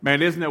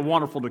Man, isn't it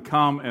wonderful to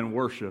come and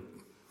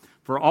worship?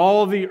 For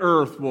all the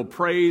earth will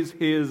praise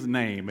His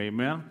name.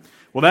 Amen.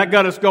 Well, that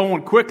got us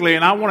going quickly,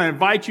 and I want to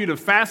invite you to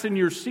fasten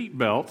your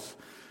seatbelts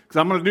because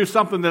I'm going to do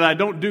something that I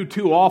don't do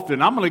too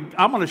often. I'm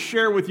going to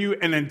share with you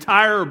an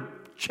entire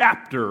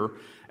chapter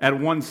at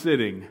one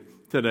sitting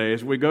today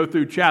as we go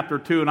through chapter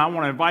 2, and I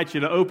want to invite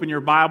you to open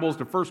your Bibles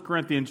to 1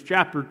 Corinthians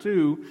chapter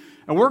 2,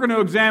 and we're going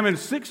to examine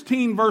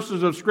 16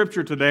 verses of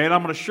Scripture today, and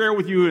I'm going to share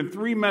with you in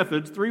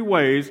three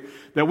ways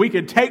that we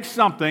can take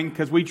something,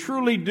 because we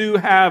truly do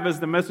have,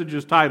 as the message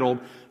is titled,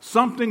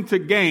 something to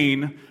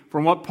gain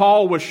from what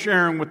Paul was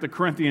sharing with the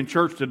Corinthian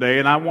church today,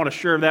 and I want to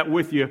share that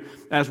with you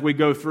as we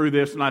go through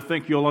this, and I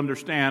think you'll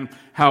understand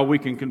how we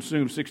can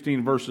consume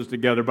 16 verses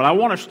together. But I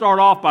want to start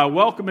off by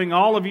welcoming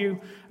all of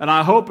you, and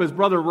I hope as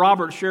Brother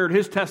Robert shared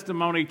his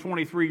testimony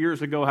 23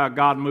 years ago how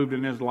God moved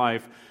in his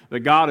life,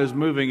 that God is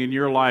moving in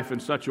your life in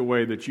such a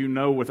way that you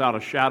know without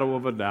a shadow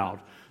of a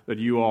doubt that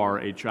you are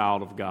a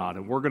child of God.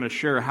 And we're going to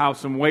share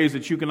some ways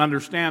that you can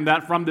understand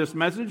that from this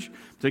message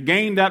to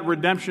gain that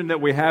redemption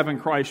that we have in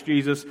Christ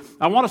Jesus.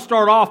 I want to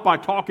start off by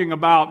talking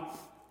about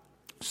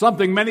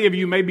something many of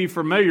you may be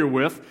familiar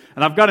with,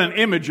 and I've got an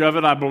image of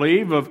it, I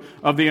believe,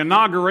 of the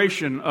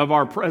inauguration of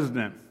our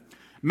president.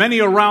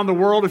 Many around the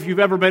world, if you've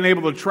ever been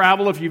able to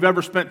travel, if you've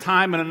ever spent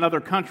time in another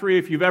country,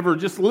 if you've ever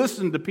just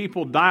listened to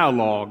people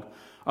dialogue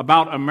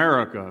about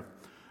America,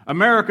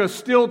 America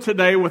still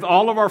today, with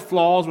all of our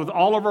flaws, with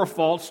all of our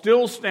faults,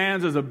 still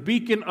stands as a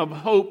beacon of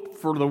hope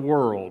for the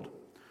world.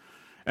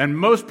 And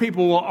most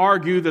people will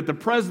argue that the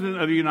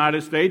President of the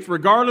United States,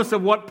 regardless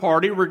of what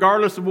party,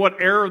 regardless of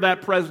what era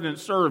that president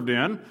served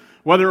in,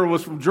 whether it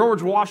was from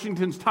George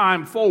Washington's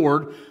time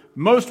forward,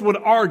 most would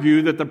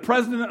argue that the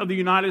President of the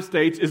United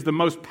States is the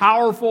most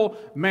powerful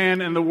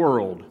man in the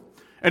world.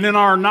 And in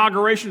our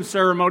inauguration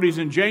ceremonies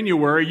in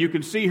January, you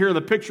can see here the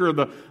picture of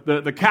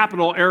the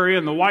Capitol area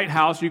and the White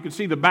House. You can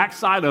see the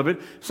backside of it.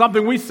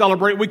 Something we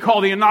celebrate, we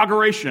call the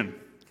inauguration.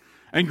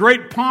 And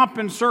great pomp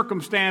and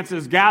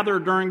circumstances gather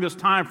during this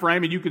time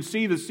frame, and you can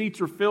see the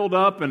seats are filled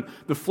up, and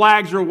the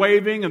flags are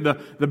waving, and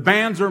the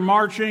bands are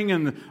marching,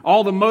 and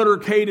all the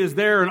motorcade is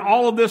there, and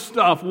all of this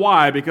stuff.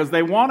 Why? Because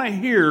they want to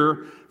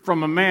hear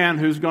from a man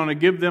who's going to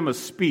give them a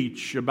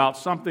speech about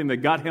something that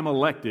got him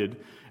elected.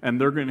 And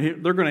they're going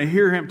to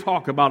hear him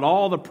talk about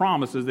all the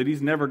promises that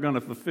he's never going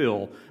to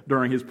fulfill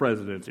during his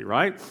presidency,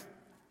 right?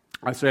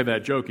 I say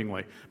that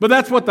jokingly. But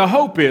that's what the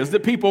hope is,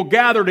 that people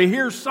gather to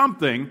hear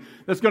something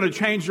that's going to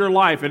change their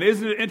life. And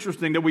isn't it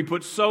interesting that we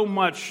put so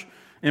much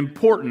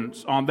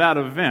importance on that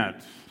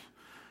event?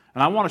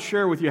 And I want to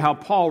share with you how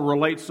Paul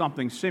relates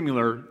something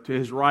similar to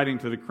his writing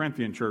to the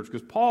Corinthian church.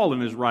 Because Paul,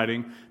 in his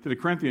writing to the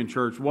Corinthian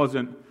church,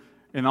 wasn't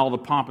in all the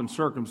pomp and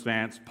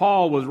circumstance.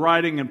 Paul was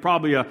writing in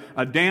probably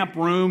a damp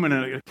room in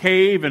a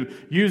cave and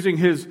using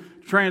his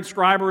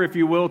transcriber, if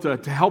you will, to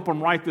help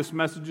him write these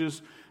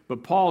messages.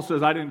 But Paul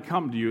says, I didn't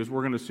come to you, as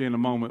we're going to see in a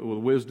moment, with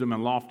wisdom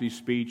and lofty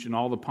speech and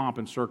all the pomp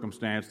and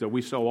circumstance that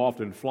we so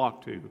often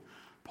flock to.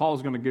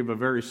 Paul's going to give a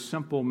very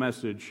simple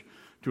message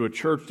to a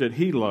church that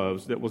he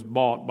loves, that was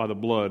bought by the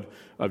blood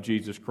of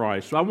Jesus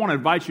Christ. So I want to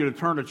invite you to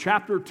turn to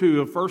chapter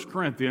 2 of 1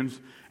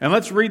 Corinthians, and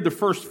let's read the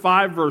first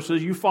 5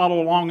 verses. You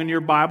follow along in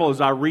your Bible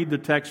as I read the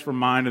text from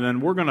mine, and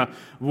then we're going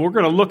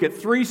to look at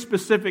 3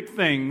 specific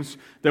things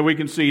that we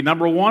can see.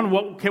 Number 1,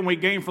 what can we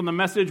gain from the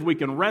message? We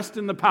can rest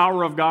in the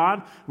power of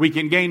God, we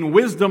can gain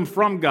wisdom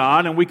from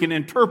God, and we can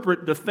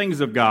interpret the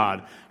things of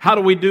God. How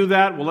do we do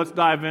that? Well, let's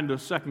dive into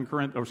 1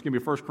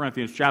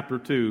 Corinthians chapter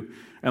 2,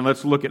 and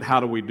let's look at how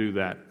do we do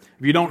that.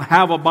 If you don't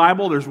have a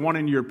Bible, there's one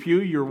in your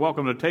pew. You're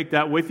welcome to take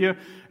that with you.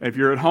 If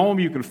you're at home,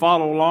 you can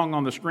follow along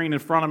on the screen in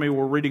front of me.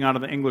 We're reading out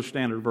of the English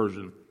Standard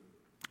Version.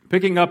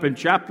 Picking up in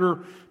chapter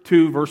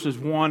 2, verses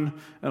 1,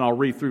 and I'll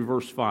read through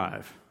verse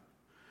 5.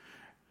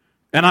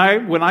 And I,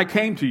 when I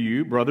came to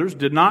you, brothers,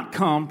 did not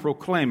come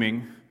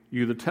proclaiming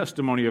you the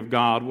testimony of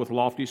God with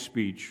lofty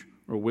speech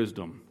or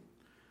wisdom.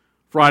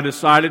 For I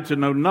decided to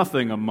know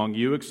nothing among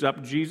you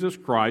except Jesus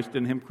Christ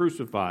and Him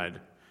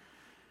crucified.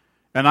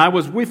 And I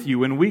was with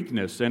you in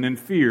weakness and in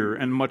fear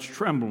and much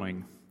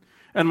trembling.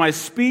 And my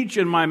speech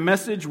and my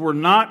message were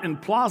not in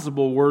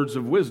plausible words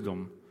of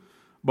wisdom,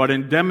 but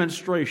in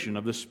demonstration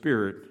of the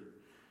Spirit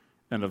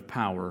and of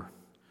power,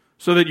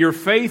 so that your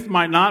faith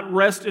might not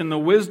rest in the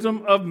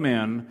wisdom of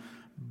men,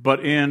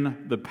 but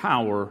in the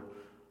power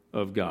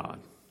of God.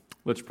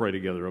 Let's pray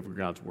together over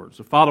God's Word.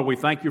 So, Father, we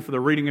thank you for the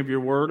reading of your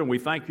Word, and we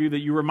thank you that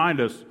you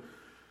remind us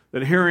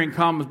that hearing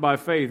comes by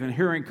faith, and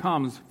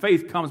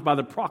faith comes by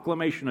the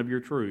proclamation of your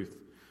truth.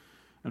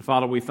 And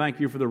Father, we thank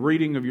you for the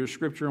reading of your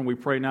Scripture, and we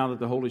pray now that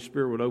the Holy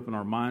Spirit would open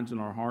our minds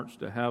and our hearts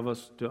to have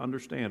us to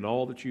understand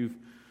all that you've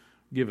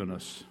given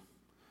us.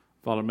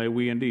 Father, may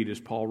we indeed, as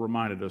Paul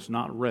reminded us,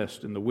 not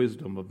rest in the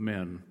wisdom of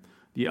men,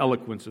 the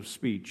eloquence of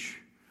speech,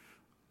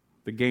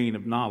 the gain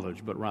of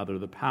knowledge, but rather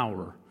the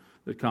power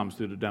that comes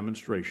through the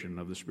demonstration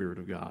of the Spirit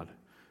of God.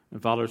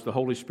 And Father, it's the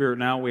Holy Spirit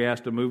now we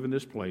ask to move in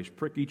this place,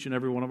 prick each and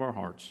every one of our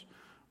hearts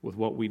with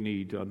what we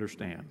need to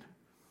understand,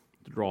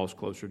 to draw us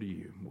closer to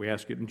you. We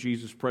ask it in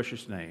Jesus'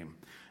 precious name.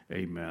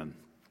 Amen.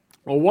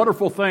 A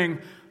wonderful thing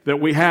that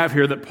we have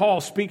here that Paul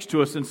speaks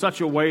to us in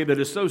such a way that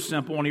is so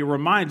simple, and he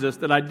reminds us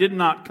that I did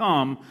not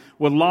come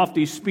with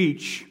lofty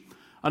speech.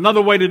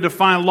 Another way to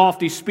define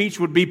lofty speech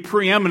would be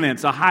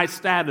preeminence, a high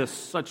status,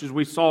 such as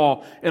we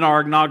saw in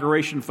our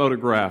inauguration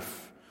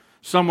photograph.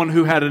 Someone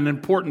who had an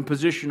important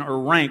position or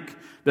rank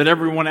that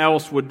everyone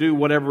else would do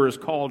whatever is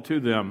called to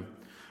them.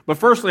 But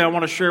firstly, I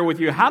want to share with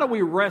you, how do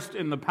we rest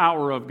in the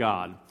power of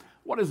God?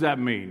 What does that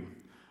mean?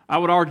 I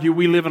would argue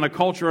we live in a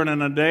culture and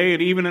in a day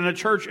and even in a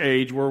church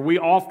age where we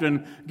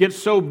often get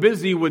so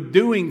busy with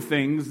doing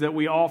things that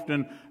we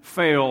often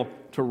fail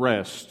to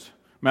rest.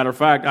 Matter of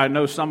fact, I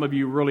know some of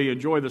you really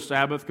enjoy the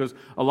Sabbath because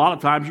a lot of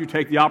times you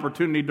take the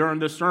opportunity during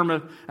this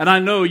sermon, and I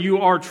know you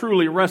are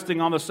truly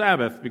resting on the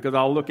Sabbath because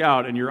I'll look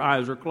out and your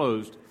eyes are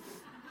closed.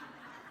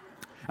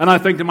 And I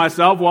think to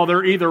myself, well,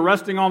 they're either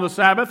resting on the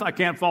Sabbath, I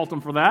can't fault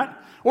them for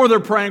that, or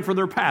they're praying for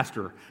their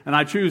pastor, and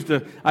I choose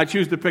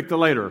to pick the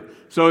later.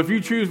 So if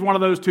you choose one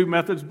of those two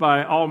methods,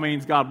 by all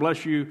means, God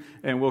bless you,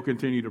 and we'll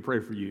continue to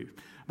pray for you.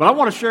 But I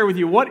want to share with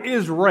you, what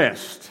is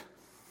rest?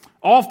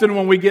 Often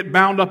when we get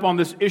bound up on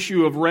this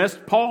issue of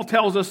rest, Paul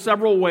tells us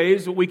several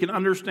ways that we can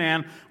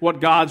understand what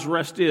God's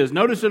rest is.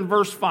 Notice in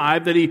verse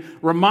 5 that he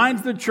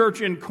reminds the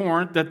church in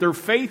Corinth that their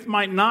faith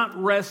might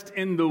not rest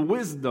in the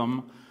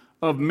wisdom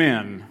of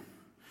men,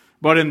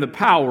 but in the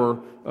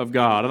power of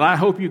God. And I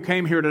hope you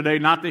came here today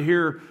not to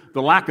hear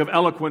the lack of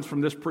eloquence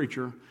from this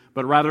preacher,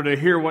 but rather to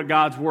hear what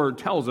God's Word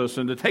tells us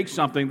and to take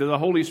something that the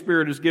Holy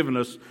Spirit has given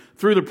us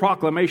through the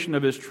proclamation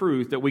of His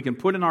truth that we can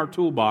put in our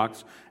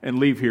toolbox and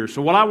leave here.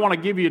 So what I want to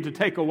give you to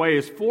take away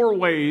is 4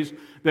 ways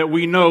that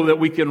we know that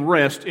we can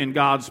rest in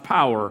God's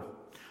power.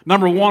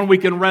 Number 1, we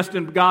can rest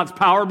in God's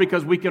power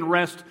because we can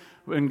rest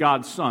in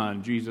God's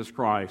Son, Jesus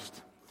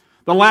Christ.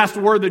 The last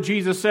word that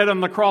Jesus said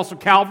on the cross of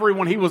Calvary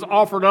when He was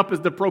offered up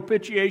as the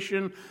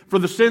propitiation for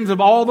the sins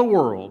of all the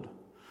world,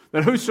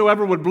 that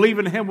whosoever would believe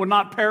in Him would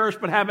not perish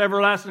but have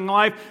everlasting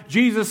life.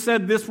 Jesus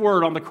said this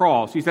word on the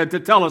cross. He said,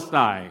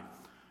 tetelestai.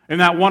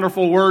 And that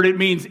wonderful word, it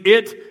means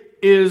it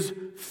is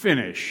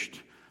finished.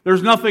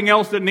 There's nothing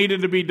else that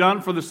needed to be done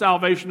for the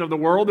salvation of the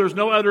world. There's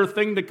no other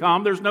thing to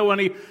come. There's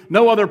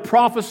no other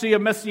prophecy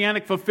of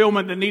messianic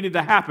fulfillment that needed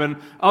to happen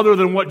other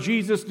than what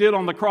Jesus did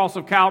on the cross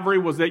of Calvary,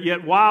 was that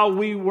yet while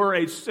we were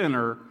a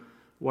sinner,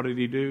 what did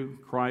He do?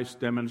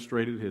 Christ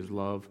demonstrated His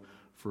love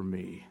for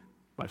me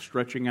by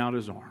stretching out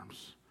His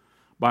arms,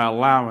 by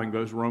allowing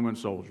those Roman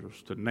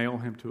soldiers to nail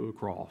Him to a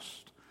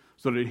cross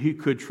so that He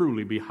could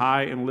truly be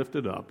high and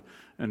lifted up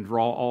and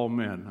draw all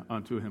men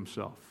unto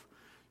Himself.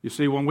 You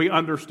see, when we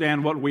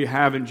understand what we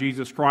have in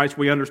Jesus Christ,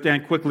 we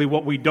understand quickly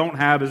what we don't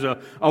have is a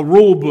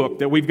rule book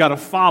that we've got to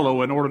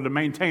follow in order to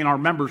maintain our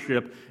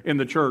membership in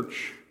the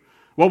church.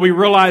 What we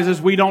realize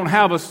is we don't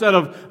have a set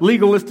of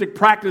legalistic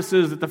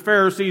practices that the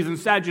Pharisees and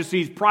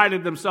Sadducees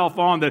prided themselves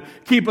on that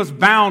keep us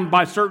bound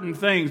by certain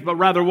things, but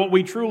rather what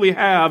we truly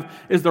have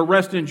is the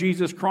rest in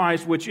Jesus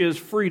Christ, which is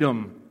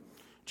freedom.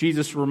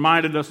 Jesus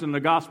reminded us in the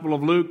Gospel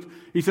of Luke,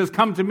 He says,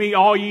 "Come to me,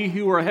 all ye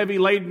who are heavy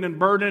laden and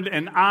burdened,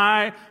 and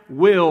I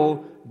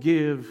will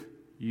give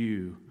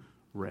you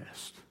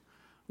rest."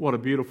 What a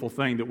beautiful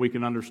thing that we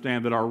can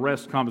understand that our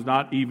rest comes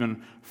not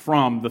even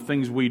from the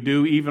things we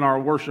do, even our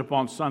worship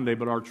on Sunday,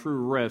 but our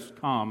true rest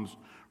comes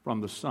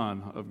from the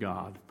Son of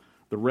God,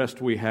 the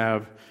rest we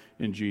have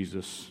in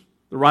Jesus.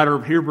 The writer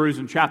of Hebrews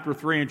in chapter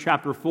 3 and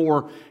chapter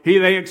 4, he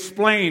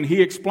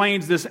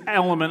explains this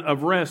element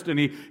of rest, and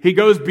he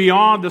goes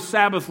beyond the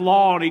Sabbath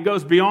law, and he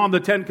goes beyond the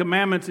 10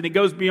 Commandments, and he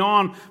goes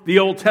beyond the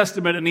Old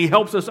Testament, and he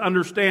helps us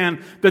understand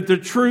that the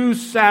true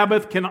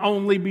Sabbath can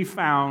only be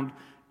found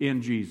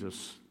in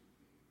Jesus.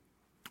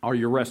 Are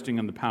you resting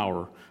in the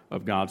power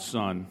of God's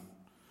Son?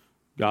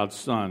 God's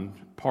Son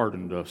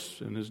pardoned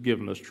us and has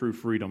given us true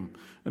freedom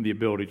and the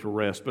ability to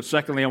rest. But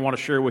secondly, I want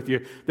to share with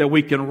you that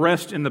we can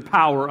rest in the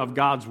power of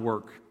God's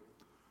work.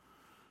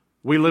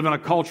 We live in a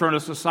culture and a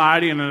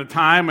society and in a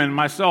time, and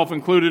myself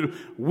included,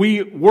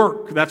 we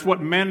work. That's what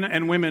men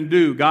and women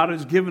do. God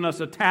has given us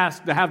a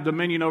task to have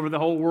dominion over the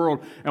whole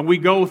world, and we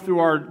go through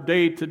our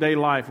day-to-day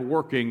life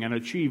working and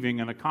achieving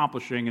and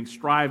accomplishing and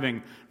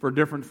striving for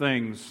different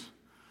things.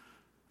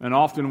 And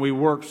often we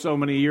work so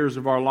many years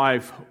of our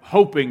life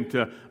hoping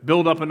to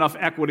build up enough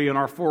equity in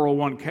our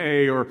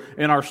 401k or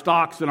in our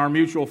stocks and our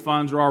mutual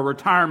funds or our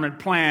retirement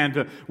plan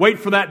to wait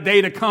for that day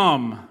to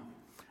come.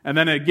 And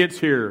then it gets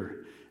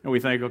here and we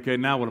think, okay,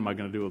 now what am I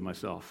going to do with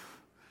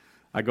myself?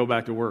 I go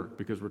back to work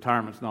because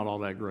retirement's not all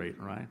that great,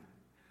 right?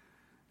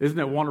 Isn't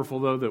it wonderful,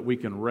 though, that we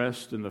can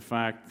rest in the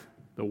fact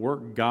the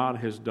work God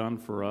has done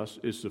for us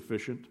is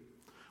sufficient?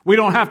 We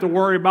don't have to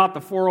worry about the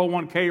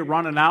 401k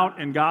running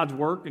out in God's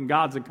work and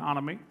God's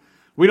economy.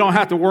 We don't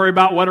have to worry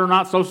about whether or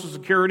not Social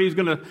Security is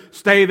going to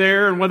stay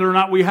there and whether or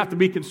not we have to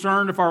be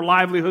concerned if our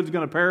livelihood is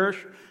going to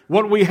perish.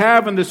 What we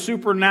have in the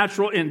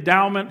supernatural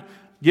endowment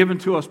given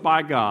to us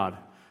by God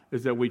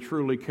is that we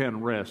truly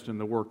can rest in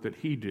the work that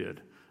He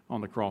did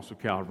on the cross of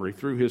Calvary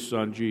through His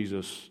Son,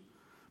 Jesus.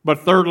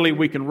 But thirdly,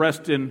 we can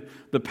rest in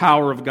the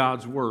power of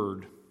God's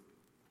Word.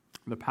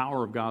 The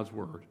power of God's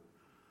Word.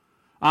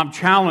 I'm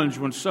challenged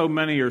when so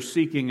many are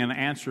seeking an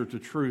answer to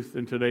truth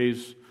in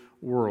today's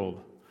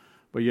world,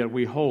 but yet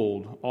we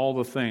hold all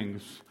the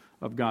things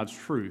of God's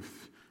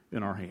truth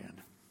in our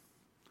hand.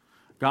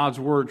 God's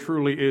Word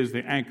truly is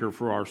the anchor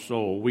for our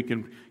soul. We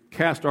can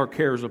cast our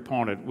cares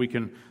upon it. We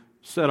can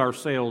set our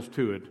sails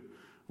to it.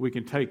 We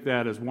can take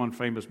that, as one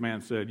famous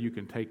man said, you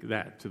can take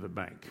that to the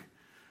bank.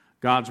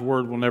 God's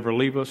Word will never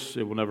leave us.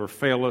 It will never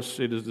fail us.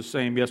 It is the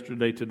same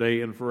yesterday,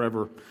 today, and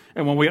forever.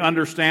 And when we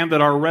understand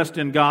that our rest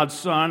in God's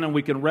Son, and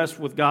we can rest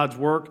with God's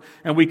work,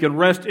 and we can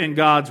rest in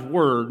God's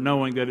Word,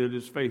 knowing that it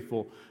is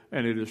faithful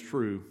and it is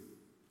true.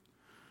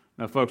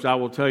 Now, folks, I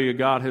will tell you,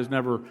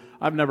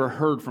 I've never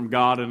heard from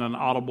God in an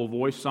audible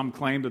voice. Some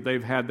claim that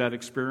they've had that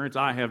experience.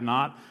 I have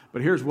not.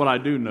 But here's what I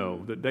do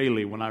know, that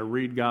daily when I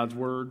read God's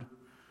Word,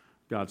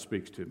 God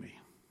speaks to me.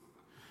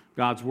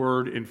 God's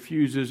Word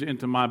infuses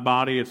into my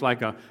body. It's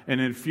like an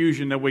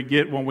infusion that we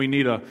get when we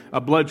need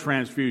a blood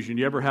transfusion.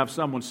 You ever have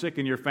someone sick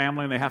in your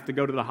family and they have to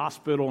go to the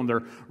hospital and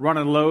they're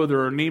running low,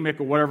 they're anemic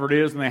or whatever it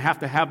is, and they have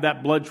to have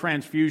that blood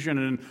transfusion,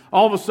 and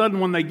all of a sudden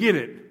when they get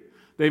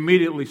it, they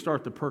immediately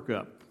start to perk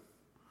up.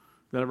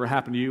 That ever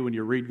happened to you when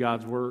you read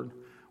God's Word?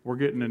 We're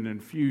getting an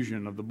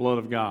infusion of the blood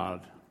of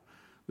God,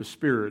 the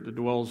Spirit that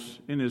dwells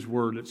in His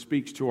Word that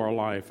speaks to our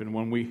life. And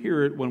when we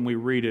hear it, when we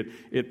read it,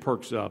 it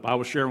perks up. I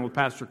was sharing with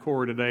Pastor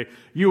Corey today.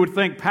 You would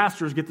think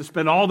pastors get to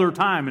spend all their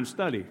time in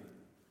study.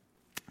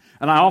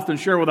 And I often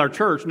share with our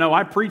church, no,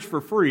 I preach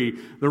for free.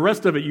 The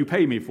rest of it you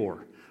pay me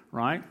for,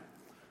 right?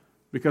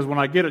 Because when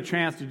I get a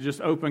chance to just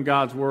open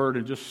God's Word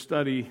and just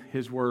study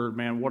His Word,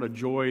 man, what a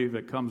joy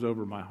that comes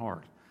over my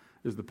heart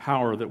is the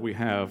power that we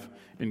have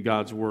in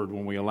God's Word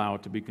when we allow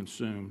it to be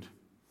consumed.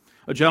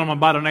 A gentleman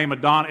by the name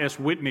of Don S.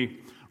 Whitney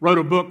wrote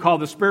a book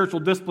called The Spiritual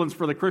Disciplines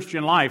for the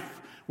Christian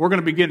Life. We're going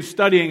to begin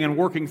studying and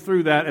working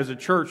through that as a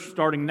church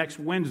starting next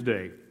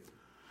Wednesday.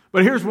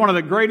 But here's one of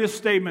the greatest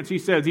statements he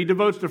says. He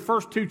devotes the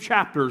first 2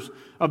 chapters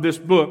of this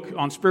book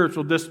on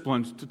spiritual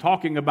disciplines to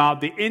talking about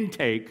the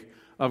intake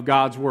of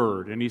God's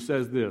Word. And he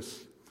says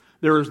this: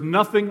 there is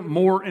nothing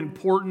more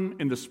important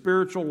in the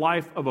spiritual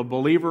life of a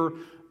believer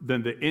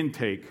than the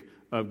intake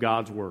of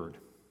God's Word.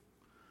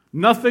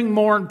 Nothing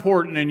more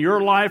important in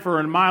your life or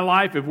in my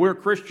life, if we're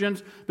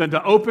Christians, than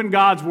to open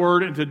God's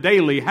Word and to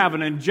daily have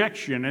an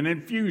injection, an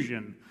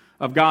infusion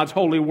of God's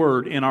holy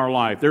Word in our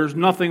life. There's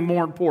nothing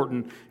more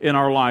important in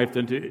our life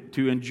than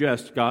to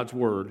ingest God's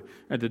Word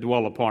and to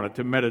dwell upon it,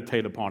 to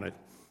meditate upon it,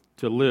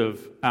 to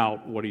live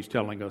out what He's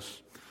telling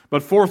us.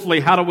 But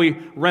fourthly, how do we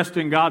rest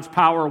in God's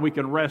power? We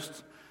can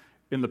rest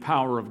in the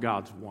power of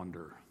God's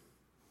wonder.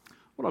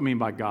 What do I mean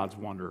by God's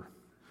wonder?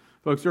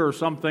 Folks, there are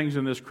some things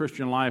in this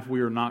Christian life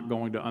we are not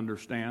going to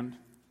understand.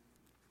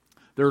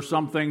 There are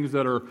some things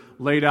that are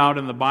laid out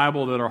in the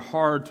Bible that are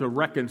hard to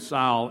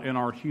reconcile in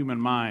our human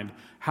mind.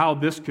 How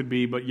this could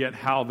be, but yet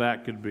how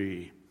that could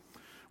be.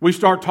 We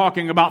start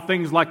talking about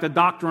things like the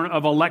doctrine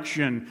of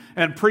election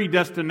and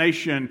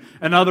predestination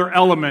and other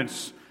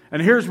elements.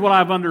 And here's what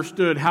I've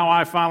understood, how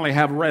I finally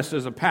have rest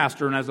as a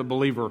pastor and as a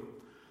believer.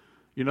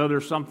 You know,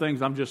 there's some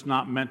things I'm just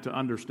not meant to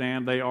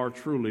understand. They are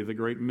truly the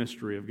great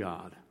mystery of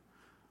God.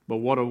 But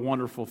what a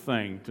wonderful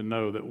thing to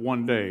know that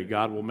one day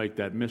God will make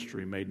that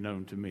mystery made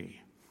known to me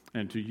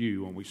and to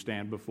you when we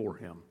stand before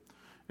Him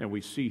and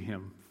we see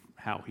Him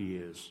how He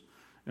is.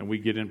 And we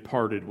get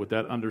imparted with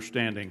that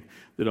understanding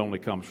that only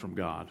comes from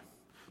God.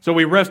 So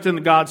we rest in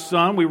God's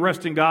Son, we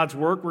rest in God's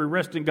work, we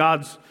rest in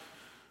God's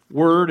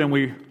Word, and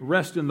we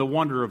rest in the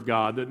wonder of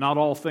God, that not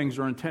all things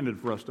are intended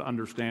for us to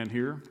understand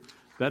here.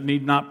 That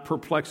need not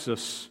perplex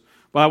us.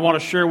 But I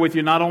want to share with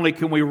you, not only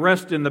can we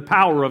rest in the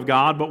power of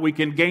God, but we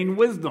can gain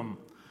wisdom.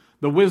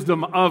 The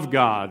wisdom of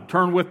God.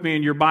 Turn with me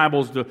in your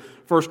Bibles to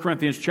 1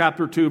 Corinthians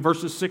chapter 2,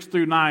 verses 6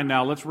 through 9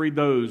 now. Let's read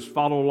those.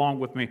 Follow along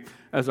with me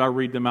as I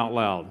read them out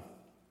loud.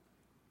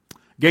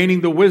 Gaining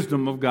the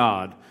wisdom of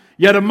God.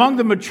 Yet among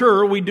the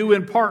mature we do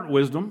impart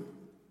wisdom,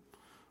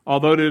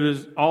 although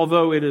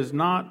it is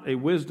not a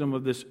wisdom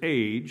of this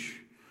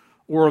age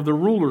or of the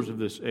rulers of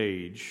this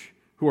age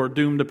who are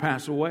doomed to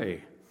pass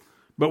away.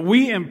 But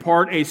we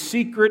impart a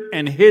secret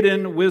and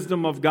hidden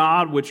wisdom of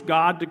God, which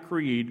God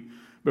decreed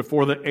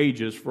before the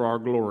ages for our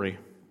glory.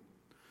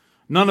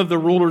 None of the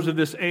rulers of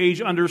this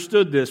age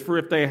understood this, for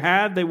if they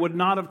had, they would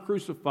not have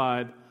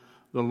crucified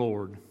the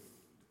Lord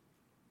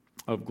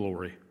of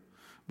glory.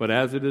 But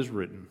as it is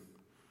written,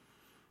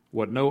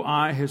 what no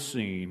eye has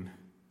seen,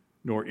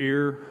 nor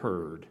ear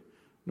heard,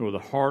 nor the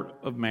heart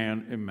of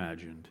man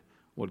imagined,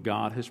 what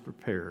God has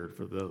prepared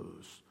for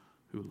those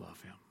who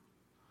love Him.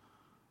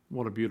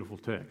 What a beautiful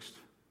text.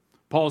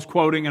 Paul's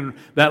quoting, and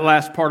that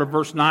last part of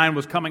verse 9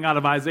 was coming out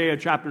of Isaiah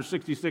chapter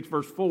 66,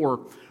 verse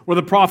 4, where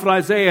the prophet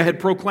Isaiah had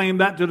proclaimed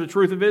that to the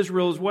truth of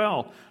Israel as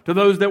well, to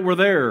those that were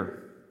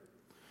there.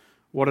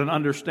 What an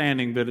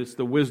understanding that it's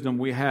the wisdom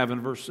we have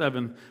in verse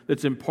 7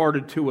 that's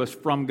imparted to us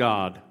from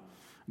God.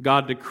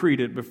 God decreed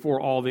it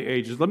before all the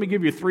ages. Let me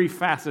give you 3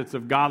 facets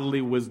of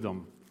godly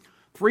wisdom.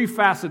 3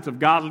 facets of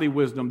godly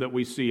wisdom that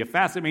we see. A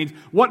facet means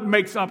what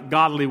makes up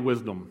godly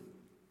wisdom.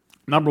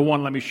 Number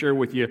one, let me share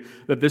with you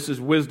that this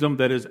is wisdom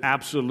that is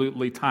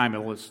absolutely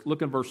timeless.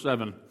 Look in verse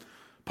 7.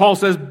 Paul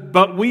says,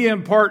 "But we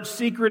impart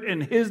secret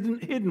and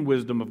hidden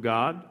wisdom of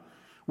God,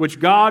 which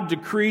God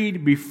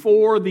decreed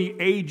before the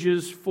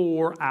ages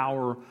for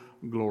our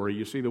glory."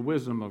 You see, the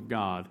wisdom of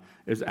God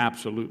is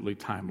absolutely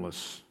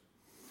timeless.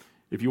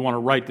 If you want to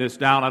write this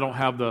down, I don't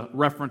have the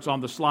reference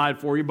on the slide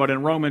for you, but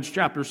in Romans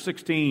chapter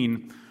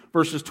 16,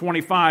 verses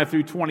 25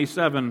 through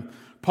 27,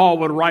 Paul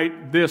would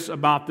write this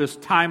about this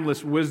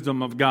timeless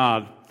wisdom of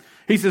God.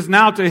 He says,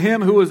 "Now to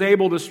him who is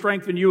able to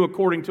strengthen you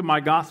according to my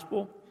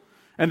gospel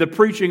and the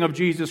preaching of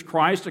Jesus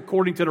Christ,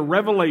 according to the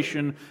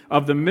revelation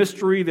of the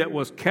mystery that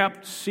was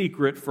kept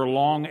secret for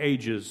long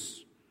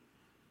ages."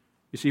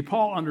 You see,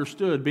 Paul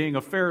understood, being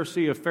a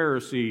Pharisee of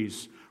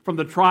Pharisees, from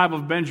the tribe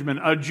of Benjamin,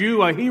 a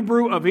Jew, a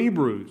Hebrew of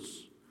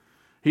Hebrews.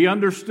 He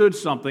understood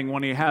something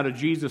when he had a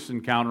Jesus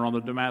encounter on the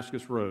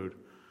Damascus Road,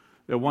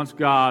 that once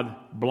God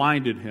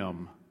blinded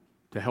him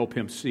to help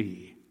him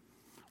see.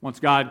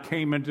 Once God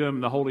came into him,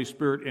 the Holy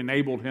Spirit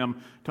enabled him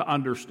to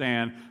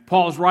understand.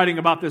 Paul's writing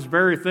about this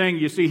very thing.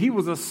 You see, he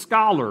was a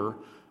scholar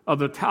of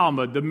the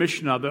Talmud, the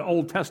Mishnah, the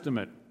Old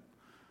Testament,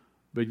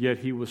 but yet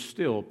he was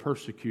still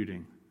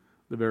persecuting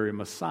the very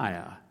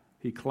Messiah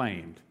he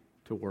claimed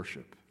to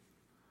worship.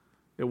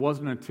 It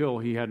wasn't until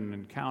he had an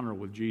encounter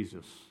with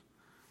Jesus,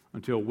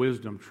 until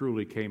wisdom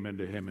truly came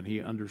into him and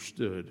he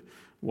understood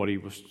what he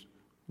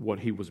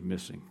was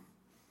missing.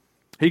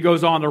 He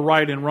goes on to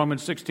write in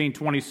Romans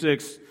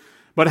 16:26,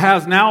 "But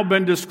has now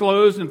been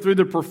disclosed and through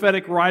the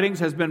prophetic writings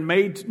has been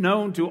made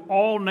known to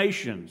all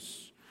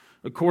nations,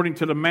 according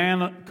to the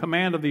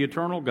command of the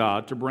eternal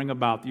God, to bring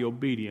about the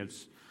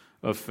obedience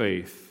of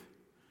faith.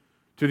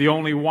 To the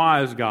only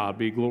wise God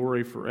be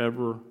glory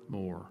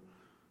forevermore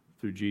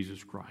through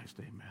Jesus Christ."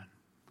 Amen.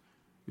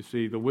 You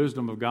see, the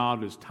wisdom of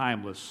God is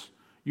timeless.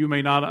 You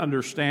may not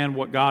understand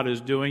what God is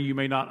doing. You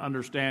may not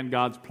understand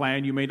God's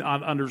plan. You may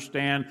not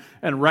understand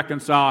and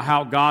reconcile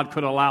how God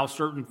could allow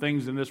certain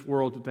things in this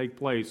world to take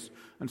place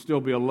and still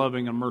be a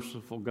loving and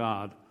merciful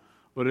God.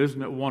 But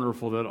isn't it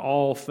wonderful that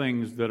all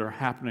things that are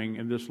happening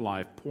in this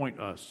life point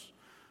us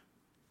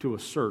to a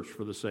search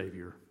for the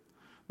Savior?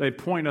 They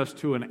point us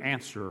to an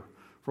answer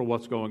for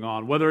what's going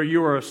on. Whether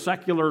you're a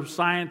secular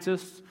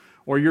scientist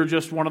or you're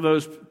just one of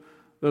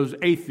those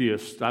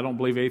atheists. I don't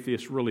believe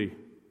atheists really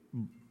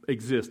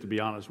exist, to be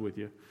honest with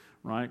you,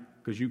 right?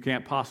 Because you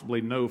can't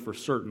possibly know for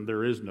certain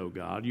there is no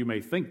God. You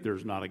may think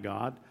there's not a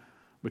God,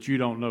 but you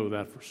don't know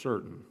that for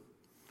certain.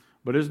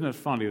 But isn't it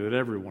funny that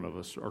every one of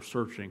us are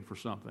searching for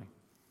something?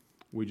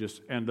 We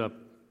just end up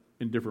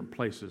in different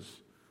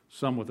places,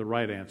 some with the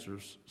right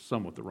answers,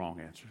 some with the wrong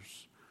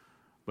answers.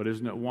 But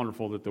isn't it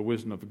wonderful that the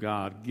wisdom of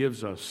God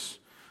gives us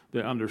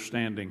the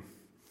understanding?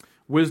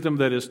 Wisdom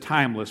that is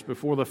timeless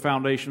before the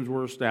foundations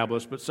were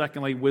established, but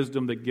secondly,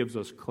 wisdom that gives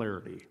us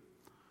clarity.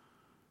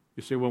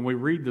 You see, when we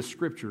read the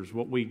Scriptures,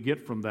 what we get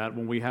from that,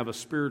 when we have a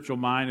spiritual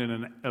mind and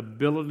an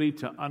ability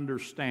to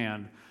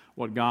understand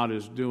what God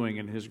is doing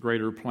in His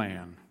greater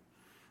plan,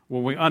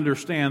 when we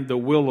understand the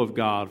will of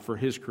God for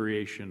His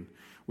creation,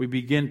 we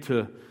begin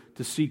to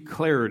see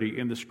clarity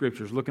in the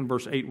Scriptures. Look in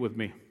verse 8 with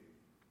me.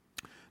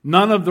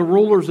 "None of the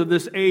rulers of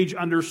this age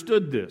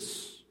understood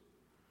this."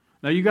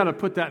 Now, you got to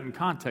put that in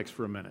context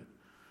for a minute.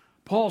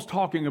 Paul's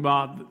talking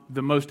about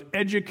the most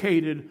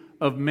educated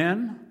of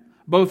men,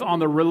 both on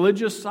the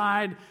religious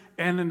side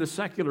and in the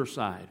secular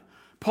side.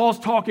 Paul's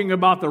talking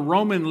about the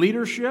Roman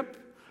leadership,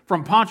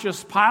 from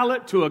Pontius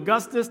Pilate to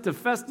Augustus to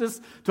Festus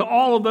to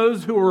all of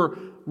those who were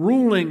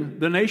ruling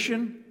the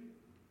nation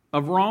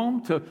of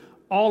Rome, to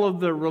all of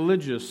the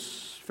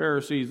religious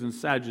Pharisees and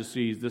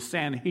Sadducees, the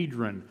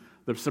Sanhedrin,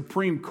 the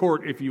Supreme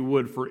Court, if you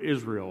would, for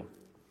Israel.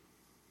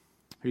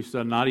 He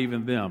said, not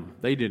even them.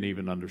 They didn't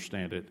even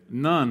understand it.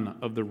 None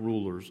of the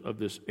rulers of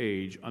this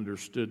age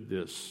understood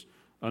this.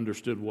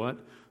 Understood what?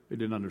 They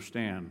didn't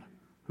understand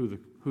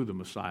who the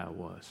Messiah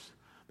was.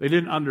 They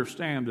didn't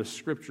understand the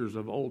scriptures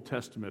of Old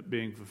Testament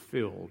being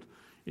fulfilled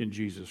in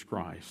Jesus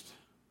Christ.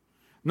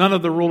 None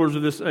of the rulers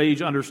of this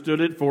age understood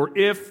it, for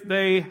if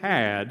they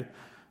had,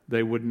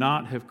 they would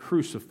not have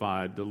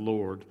crucified the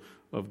Lord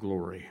of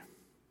glory.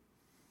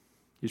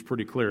 He's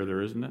pretty clear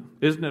there, isn't it?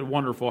 Isn't it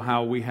wonderful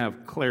how we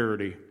have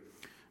clarity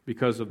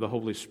because of the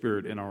Holy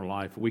Spirit in our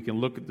life? We can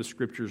look at the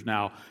scriptures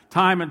now.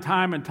 Time and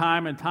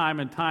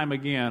time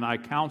again, I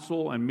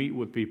counsel and meet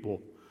with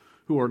people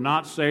who are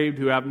not saved,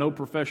 who have no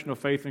profession of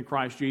faith in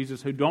Christ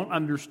Jesus, who don't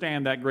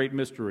understand that great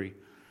mystery.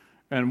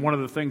 And one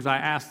of the things I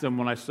ask them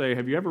when I say,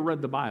 have you ever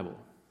read the Bible?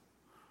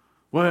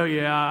 Well,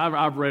 yeah,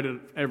 I've read it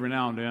every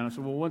now and then. I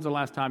said, well, when's the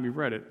last time you've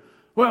read it?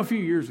 Well, a few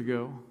years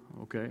ago.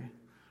 Okay,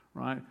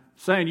 right?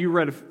 Saying you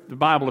read the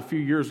Bible a few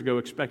years ago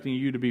expecting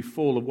you to be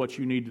full of what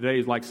you need today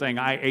is like saying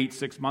I ate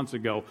 6 months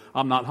ago,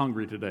 I'm not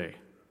hungry today.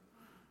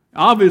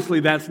 Obviously,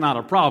 that's not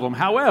a problem.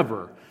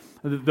 However,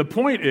 the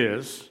point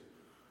is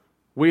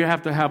we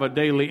have to have a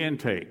daily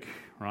intake,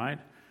 right?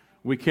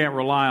 We can't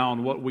rely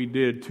on what we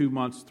did 2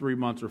 months, 3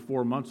 months, or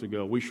 4 months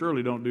ago. We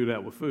surely don't do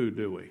that with food,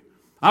 do we?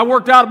 I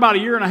worked out about a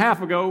year and a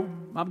half ago.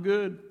 I'm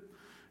good.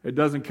 It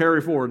doesn't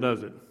carry forward,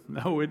 does it?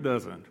 No, it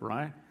doesn't,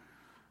 right?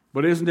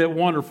 But isn't it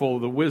wonderful,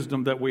 the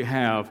wisdom that we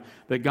have,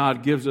 that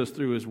God gives us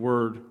through His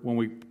Word when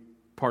we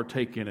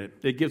partake in it?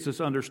 It gives us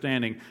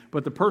understanding.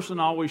 But the person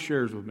always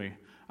shares with me,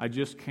 I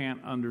just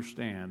can't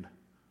understand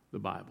the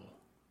Bible.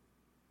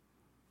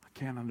 I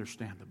can't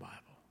understand the Bible.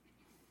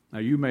 Now,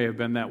 you may have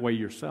been that way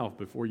yourself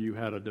before you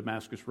had a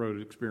Damascus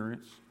Road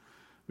experience,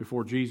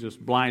 before Jesus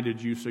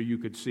blinded you so you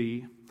could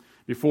see,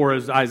 before,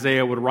 as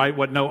Isaiah would write,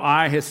 what no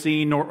eye has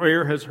seen, nor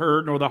ear has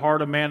heard, nor the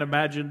heart of man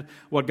imagined,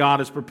 what God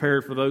has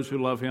prepared for those who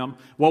love Him.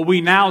 What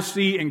we now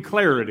see in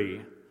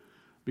clarity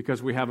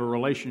because we have a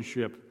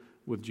relationship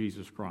with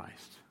Jesus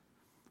Christ.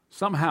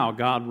 Somehow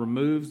God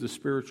removes the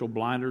spiritual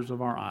blinders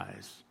of our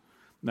eyes.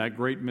 That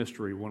great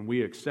mystery, when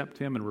we accept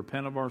Him and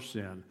repent of our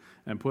sin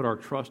and put our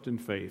trust and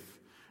faith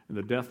in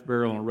the death,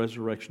 burial, and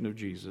resurrection of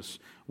Jesus,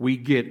 we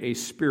get a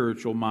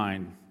spiritual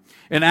mind.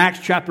 In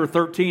Acts chapter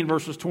 13,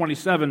 verses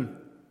 27,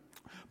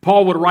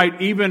 Paul would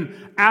write,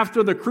 even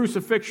after the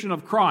crucifixion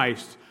of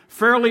Christ,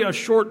 fairly a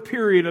short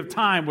period of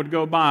time would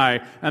go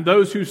by, and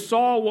those who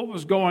saw what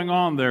was going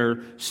on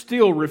there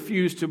still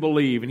refused to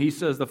believe. And he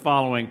says the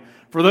following,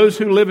 for those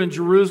who live in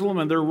Jerusalem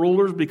and their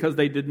rulers, because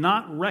they did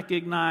not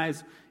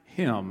recognize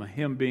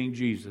Him being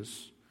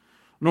Jesus,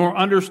 nor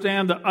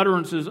understand the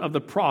utterances of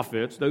the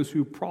prophets, those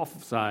who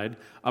prophesied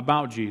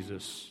about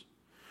Jesus,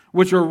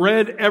 which are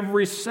read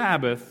every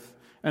Sabbath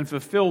and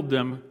fulfilled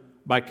them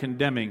by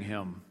condemning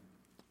Him.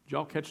 Did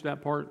y'all catch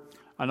that part?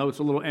 I know it's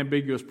a little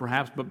ambiguous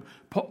perhaps, but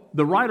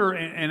the writer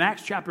in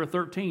Acts chapter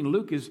 13,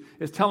 Luke, is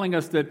telling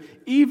us that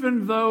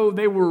even though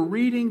they were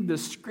reading the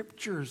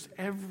Scriptures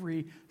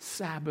every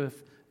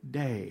Sabbath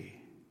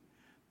day,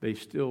 they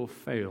still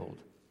failed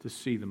to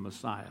see the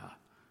Messiah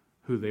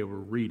who they were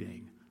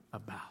reading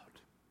about.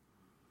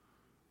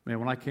 Man,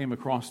 when I came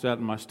across that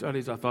in my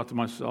studies, I thought to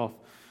myself,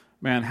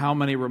 man, how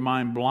many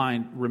remain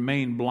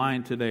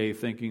blind today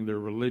thinking they're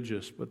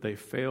religious, but they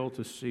fail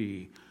to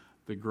see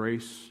the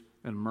grace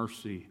and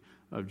mercy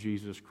of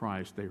Jesus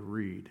Christ they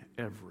read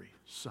every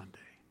Sunday.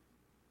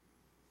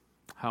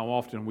 How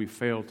often we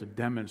fail to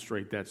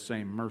demonstrate that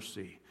same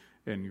mercy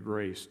and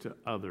grace to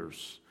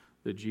others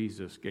that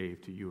Jesus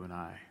gave to you and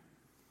I.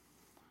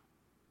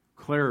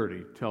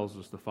 Clarity tells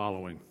us the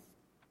following.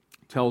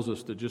 Tells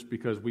us that just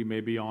because we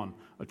may be on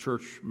a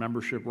church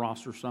membership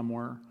roster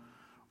somewhere,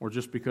 or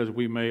just because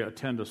we may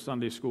attend a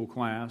Sunday school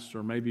class,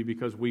 or maybe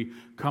because we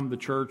come to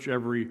church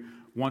every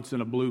once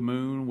in a blue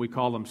moon, we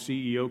call them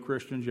CEO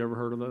Christians. You ever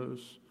heard of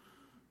those?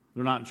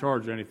 They're not in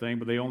charge of anything,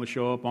 but they only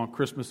show up on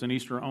Christmas and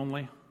Easter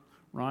only,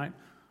 right?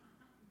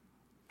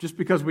 Just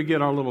because we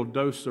get our little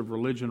dose of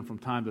religion from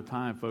time to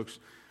time, folks,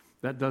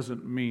 that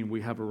doesn't mean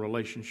we have a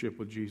relationship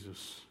with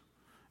Jesus.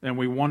 And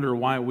we wonder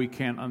why we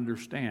can't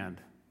understand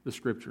the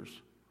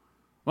Scriptures.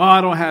 Well,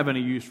 I don't have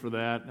any use for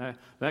that.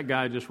 That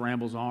guy just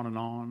rambles on and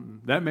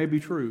on. That may be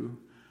true.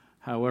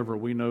 However,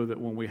 we know that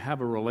when we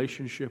have a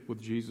relationship with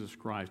Jesus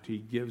Christ, He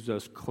gives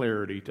us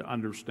clarity to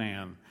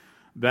understand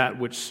that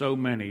which so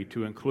many,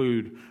 to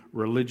include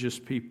religious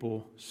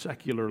people,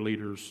 secular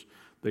leaders,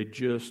 they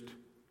just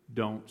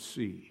don't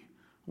see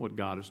what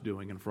God is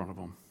doing in front of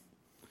them.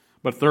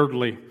 But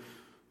thirdly,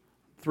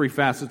 three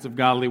facets of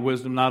godly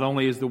wisdom. Not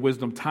only is the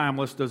wisdom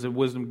timeless, does the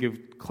wisdom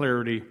give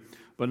clarity,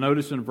 but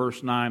notice in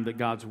verse 9 that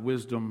God's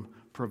wisdom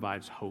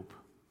provides hope.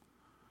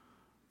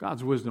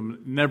 God's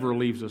wisdom never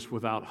leaves us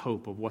without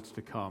hope of what's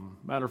to come.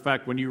 Matter of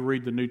fact, when you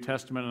read the New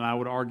Testament, and I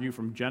would argue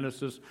from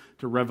Genesis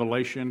to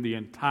Revelation, the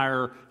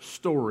entire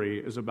story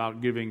is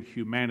about giving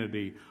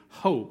humanity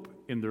hope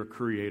in their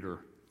Creator.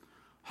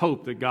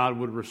 Hope that God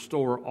would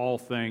restore all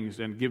things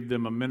and give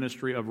them a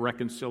ministry of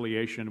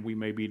reconciliation. We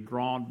may be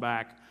drawn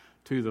back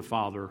to the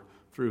Father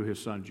through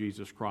His Son,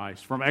 Jesus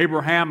Christ. From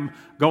Abraham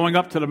going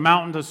up to the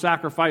mountain to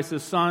sacrifice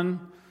his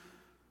son,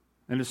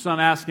 and his son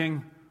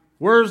asking,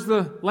 "Where's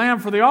the lamb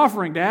for the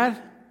offering,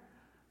 Dad?"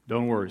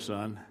 "Don't worry,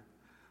 son.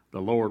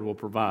 The Lord will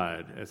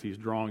provide," as he's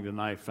drawing the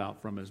knife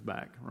out from his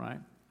back, right?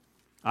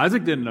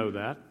 Isaac didn't know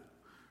that.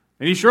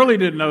 And he surely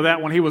didn't know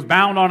that when he was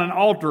bound on an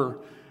altar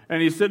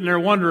and he's sitting there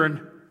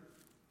wondering,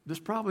 this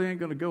probably ain't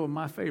going to go in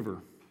my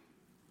favor.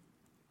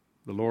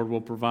 The Lord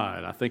will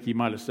provide. I think he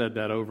might have said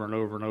that over and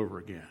over and over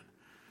again.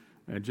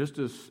 And just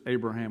as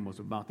Abraham was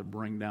about to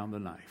bring down the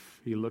knife,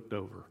 he looked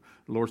over.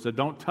 The Lord said,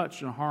 "Don't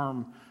touch and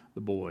harm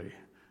the boy."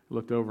 He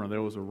looked over and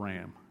there was a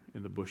ram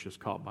in the bushes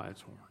caught by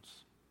its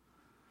horns.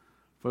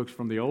 Folks,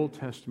 from the Old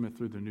Testament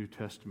through the New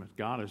Testament,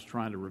 God is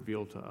trying to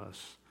reveal to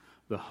us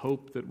the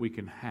hope that we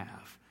can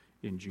have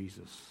in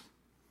Jesus.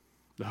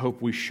 The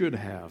hope we should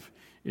have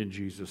in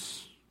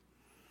Jesus.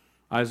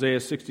 Isaiah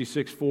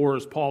 66:4,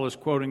 as Paul is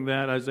quoting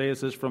that, Isaiah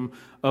says, "From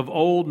of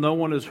old no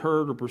one has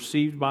heard or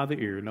perceived by the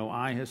ear, no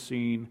eye has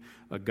seen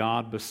a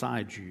God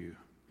beside you,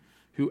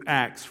 who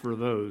acts for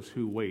those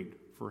who wait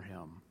for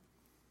Him."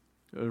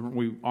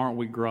 Aren't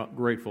we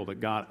grateful that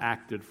God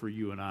acted for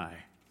you and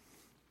I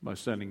by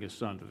sending His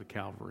Son to the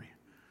Calvary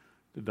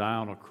to die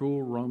on a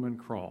cruel Roman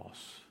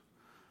cross,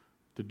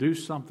 to do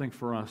something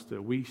for us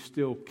that we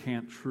still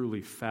can't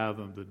truly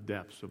fathom the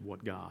depths of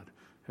what God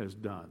has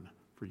done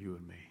for you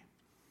and me.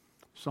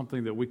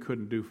 something that we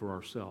couldn't do for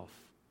ourselves.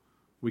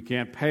 We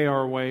can't pay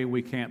our way,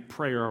 we can't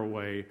pray our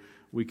way,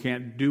 we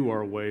can't do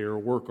our way or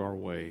work our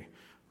way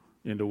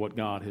into what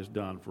God has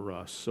done for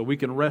us. So we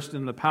can rest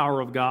in the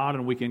power of God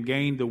and we can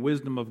gain the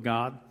wisdom of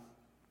God.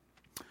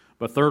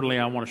 But thirdly,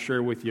 I want to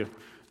share with you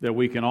that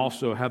we can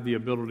also have the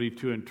ability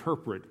to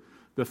interpret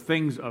the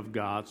things of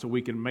God so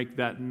we can make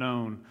that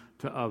known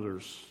to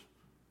others.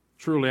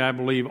 Truly, I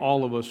believe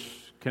all of us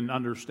can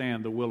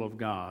understand the will of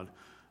God,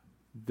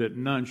 that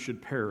none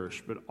should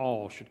perish, but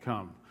all should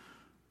come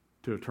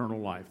to eternal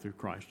life through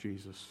Christ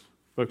Jesus.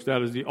 Folks,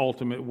 that is the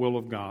ultimate will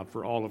of God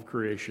for all of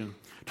creation.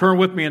 Turn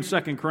with me in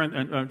 1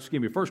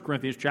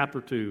 Corinthians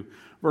chapter 2,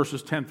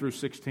 verses 10 through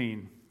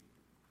 16.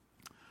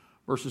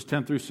 Verses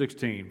 10 through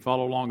 16.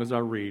 Follow along as I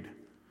read.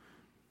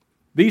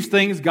 These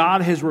things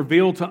God has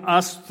revealed to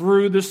us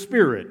through the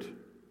Spirit.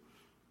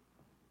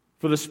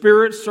 For the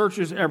Spirit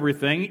searches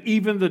everything,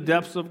 even the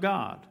depths of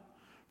God.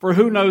 For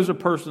who knows a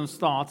person's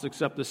thoughts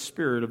except the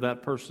spirit of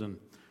that person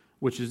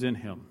which is in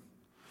him?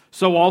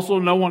 So also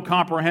no one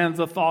comprehends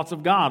the thoughts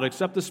of God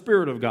except the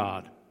Spirit of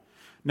God.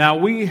 Now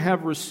we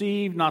have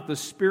received not the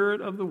spirit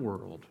of the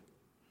world,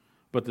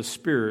 but the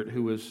Spirit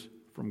who is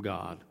from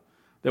God,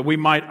 that we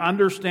might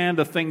understand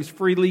the things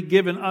freely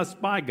given us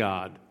by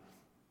God.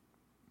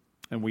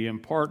 And we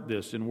impart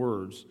this in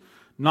words,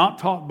 not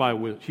taught by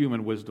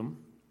human wisdom,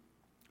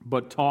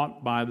 but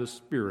taught by the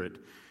Spirit,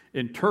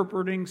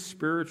 interpreting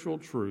spiritual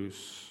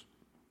truths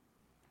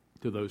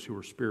to those who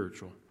are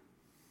spiritual.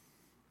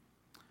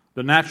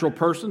 The natural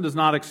person does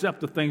not accept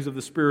the things of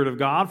the Spirit of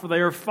God, for they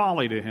are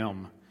folly to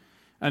him,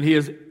 and he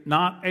is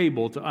not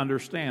able to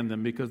understand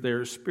them because they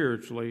are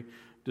spiritually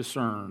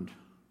discerned.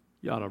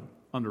 You ought to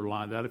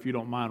underline that if you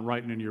don't mind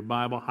writing in your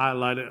Bible.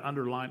 Highlight it,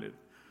 underline it.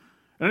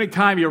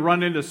 Anytime you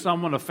run into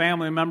someone, a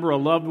family member, a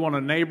loved one,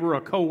 a neighbor, a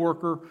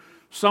coworker,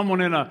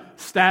 someone in a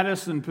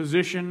status and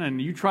position,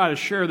 and you try to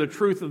share the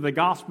truth of the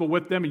gospel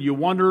with them, and you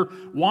wonder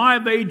why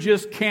they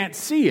just can't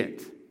see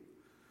it,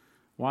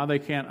 why they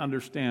can't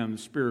understand the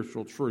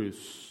spiritual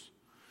truths.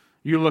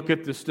 You look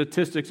at the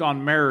statistics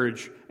on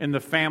marriage in the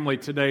family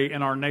today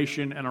in our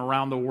nation and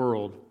around the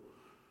world,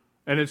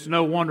 and it's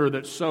no wonder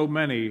that so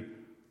many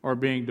are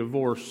being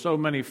divorced, so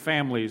many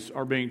families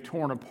are being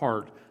torn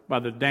apart by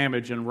the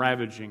damage and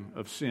ravaging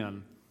of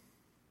sin.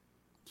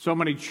 So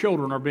many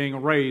children are being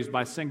raised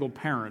by single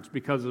parents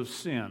because of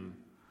sin.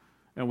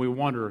 And we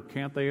wonder,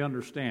 can't they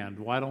understand?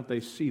 Why don't they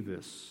see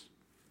this?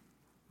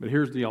 But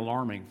here's the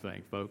alarming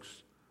thing, folks.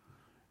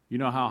 You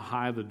know how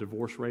high the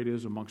divorce rate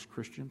is amongst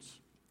Christians?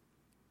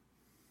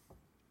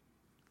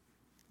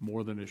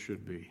 More than it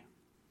should be.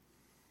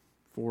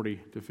 40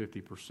 to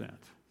 50%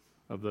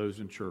 of those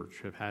in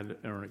church have had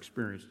or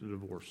experienced a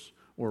divorce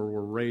or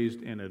were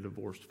raised in a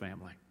divorced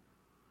family.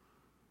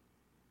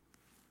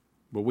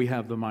 But we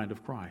have the mind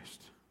of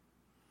Christ.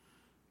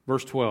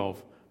 Verse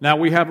 12, now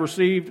we have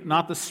received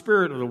not the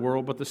spirit of the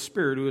world, but the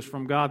Spirit who is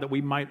from God, that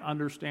we might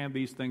understand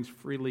these things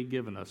freely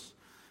given us.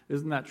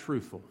 Isn't that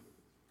truthful?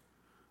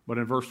 But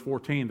in verse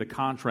 14, the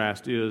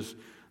contrast is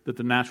that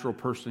the natural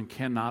person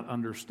cannot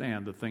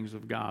understand the things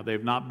of God. They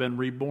have not been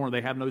reborn.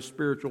 They have no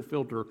spiritual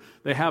filter.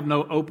 They have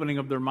no opening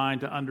of their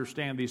mind to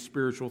understand these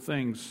spiritual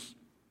things.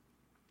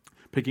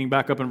 Picking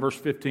back up in verse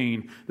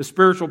 15, the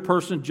spiritual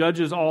person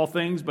judges all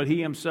things, but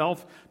he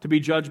himself to be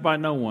judged by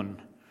no one.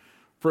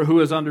 For who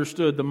has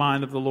understood the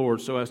mind of the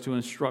Lord so as to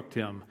instruct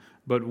him?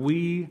 But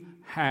we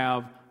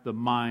have the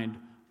mind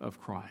of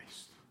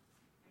Christ.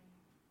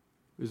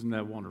 Isn't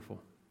that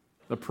wonderful?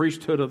 The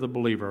priesthood of the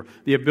believer,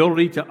 the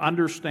ability to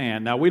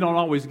understand. Now, we don't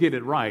always get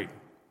it right.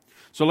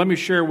 So let me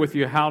share with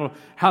you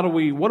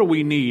what do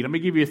we need? Let me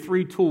give you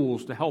 3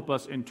 tools to help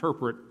us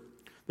interpret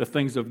the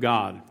things of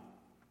God.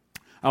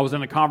 I was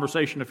in a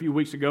conversation a few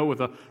weeks ago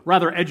with a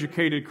rather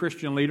educated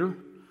Christian leader,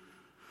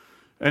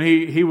 and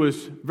he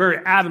was very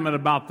adamant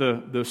about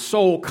the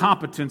sole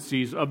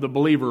competencies of the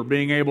believer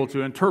being able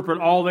to interpret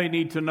all they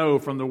need to know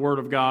from the Word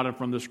of God and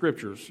from the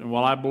Scriptures. And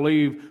while I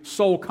believe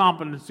sole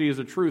competency is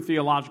a true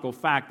theological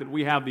fact that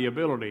we have the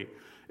ability,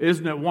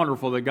 isn't it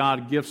wonderful that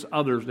God gifts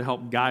others to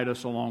help guide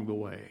us along the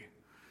way?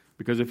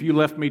 Because if you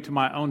left me to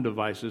my own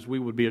devices, we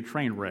would be a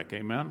train wreck,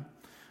 amen?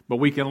 But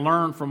we can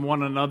learn from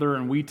one another,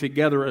 and we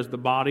together as the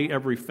body,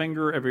 every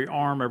finger, every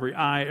arm, every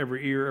eye,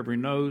 every ear, every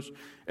nose,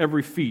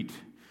 every feet,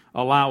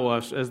 allow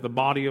us as the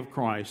body of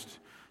Christ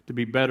to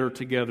be better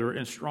together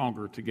and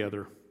stronger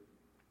together.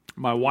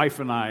 My wife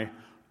and I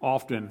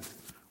often,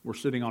 we're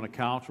sitting on a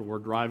couch or we're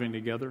driving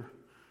together,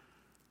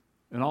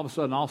 and all of a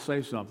sudden I'll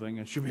say something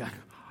and she'll be like,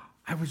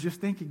 I was just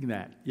thinking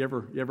that. You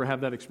ever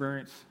have that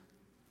experience?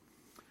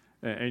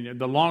 And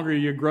the longer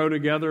you grow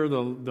together,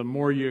 the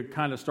more you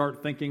kind of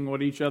start thinking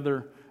what each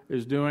other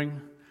is doing.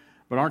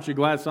 But aren't you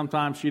glad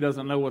sometimes she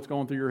doesn't know what's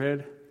going through your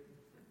head?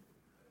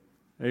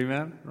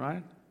 Amen,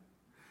 right?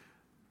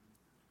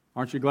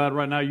 Aren't you glad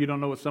right now you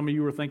don't know what some of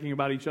you are thinking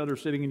about each other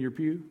sitting in your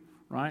pew,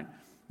 right?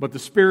 But the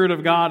Spirit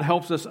of God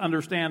helps us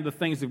understand the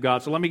things of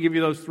God. So let me give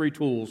you those 3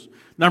 tools.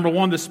 Number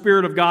 1, the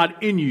Spirit of God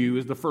in you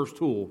is the first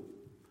tool.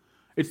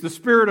 It's the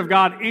Spirit of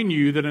God in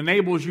you that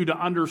enables you to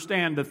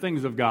understand the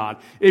things of God.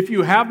 If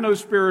you have no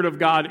Spirit of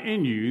God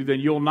in you, then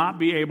you'll not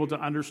be able to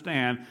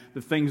understand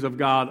the things of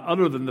God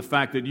other than the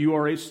fact that you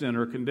are a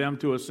sinner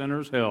condemned to a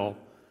sinner's hell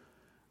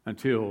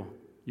until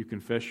you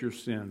confess your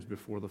sins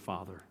before the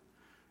Father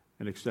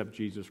and accept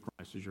Jesus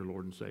Christ as your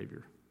Lord and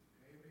Savior.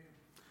 Amen.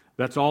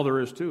 That's all there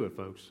is to it,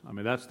 folks. I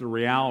mean, that's the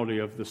reality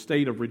of the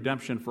state of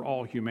redemption for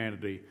all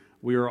humanity.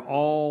 We are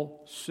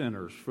all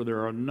sinners, for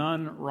there are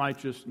none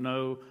righteous,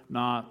 no,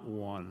 not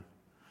one.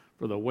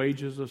 For the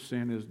wages of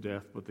sin is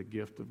death, but the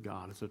gift of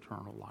God is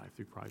eternal life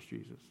through Christ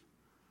Jesus.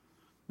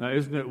 Now,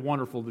 isn't it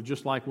wonderful that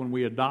just like when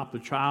we adopt a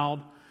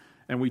child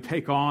and we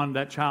take on,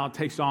 that child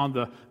takes on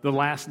the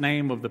last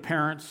name of the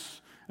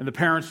parents, and the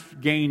parents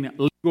gain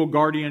legal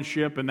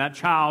guardianship, and that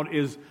child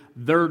is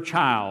their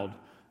child.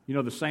 You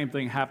know, the same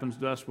thing happens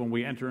to us when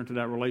we enter into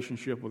that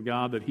relationship with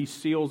God, that He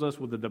seals us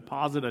with a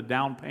deposit, a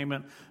down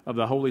payment of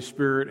the Holy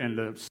Spirit, and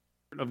the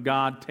Spirit of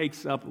God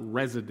takes up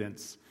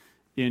residence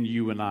in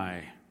you and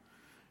I.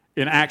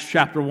 In Acts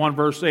chapter 1,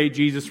 verse 8,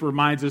 Jesus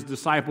reminds His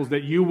disciples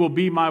that you will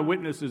be my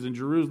witnesses in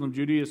Jerusalem,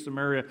 Judea,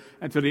 Samaria,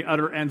 and to the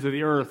utter ends of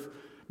the earth.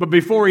 But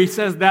before He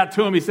says that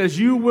to them, He says,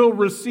 you will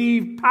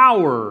receive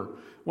power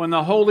when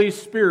the Holy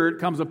Spirit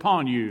comes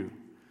upon you.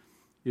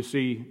 You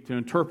see, to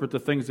interpret the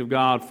things of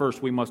God,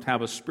 first we must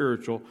have a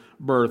spiritual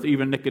birth.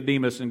 Even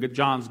Nicodemus in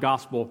John's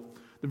Gospel,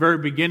 the very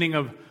beginning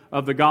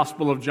of the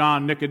Gospel of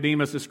John,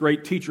 Nicodemus, this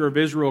great teacher of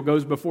Israel,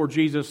 goes before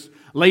Jesus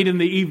late in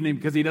the evening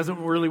because he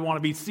doesn't really want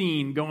to be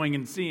seen going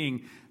and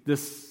seeing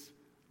this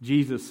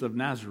Jesus of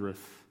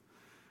Nazareth,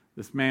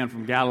 this man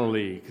from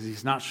Galilee, because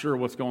he's not sure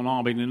what's going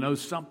on, but he knows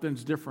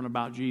something's different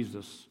about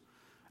Jesus.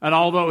 And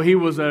although he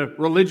was a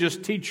religious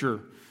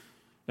teacher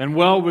and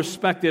well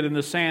respected in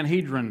the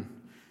Sanhedrin,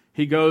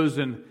 he goes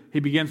and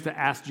he begins to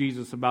ask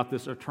Jesus about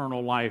this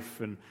eternal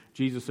life. And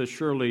Jesus says,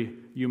 surely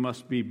you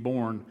must be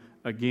born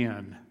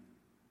again.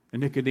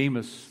 And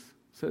Nicodemus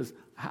says,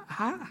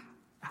 how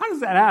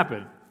does that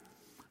happen?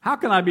 How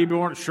can I be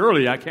born?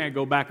 Surely I can't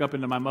go back up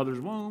into my mother's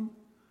womb.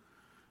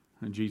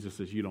 And Jesus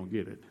says, you don't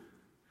get it.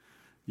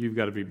 You've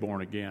got to be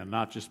born again,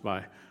 not just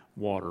by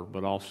water,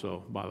 but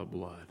also by the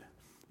blood.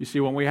 You see,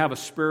 when we have a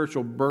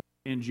spiritual birth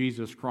in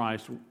Jesus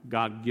Christ,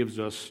 God gives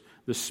us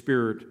the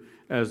Spirit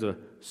as a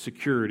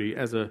security,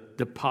 as a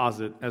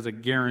deposit, as a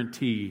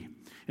guarantee.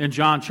 In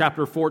John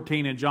chapter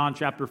 14 and John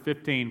chapter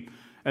 15,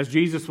 as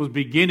Jesus was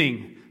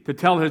beginning to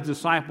tell His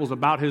disciples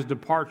about His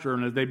departure,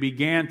 and as they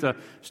began to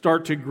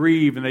start to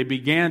grieve, and they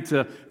began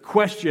to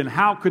question,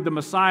 how could the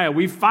Messiah,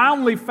 we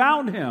finally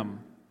found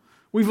Him.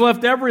 We've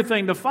left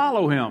everything to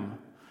follow Him.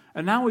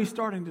 And now He's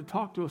starting to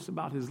talk to us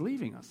about His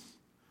leaving us.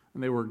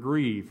 And they were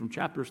grieved. From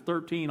chapters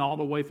 13 all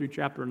the way through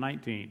chapter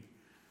 19,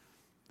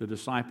 the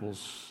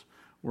disciples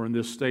were in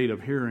this state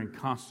of hearing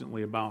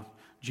constantly about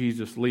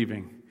Jesus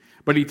leaving.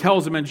 But He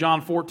tells them in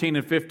John 14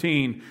 and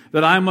 15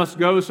 that I must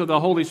go so the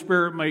Holy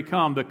Spirit may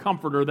come, the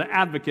Comforter, the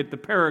Advocate, the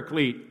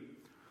Paraclete,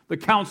 the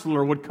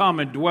Counselor would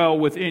come and dwell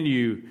within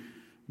you.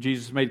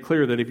 Jesus made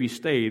clear that if He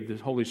stayed, the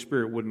Holy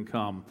Spirit wouldn't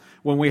come.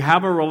 When we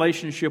have a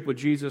relationship with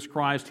Jesus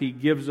Christ, He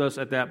gives us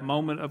at that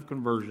moment of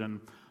conversion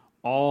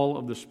all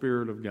of the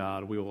Spirit of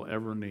God we will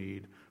ever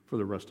need for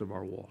the rest of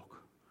our walk.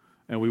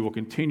 And we will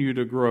continue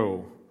to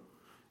grow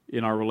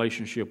in our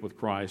relationship with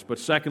Christ. But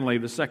secondly,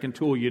 the second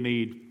tool you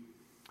need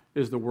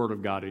is the Word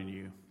of God in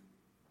you.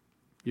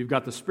 You've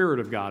got the Spirit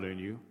of God in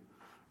you.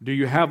 Do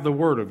you have the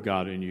Word of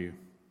God in you?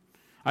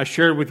 I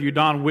shared with you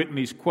Don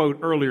Whitney's quote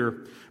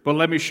earlier, but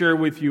let me share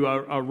with you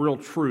a real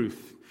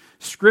truth.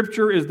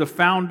 Scripture is the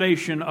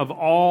foundation of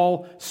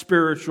all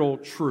spiritual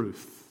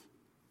truth.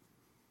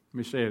 Let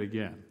me say it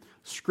again.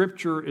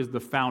 Scripture is the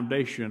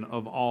foundation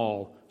of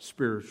all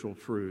spiritual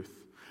truth.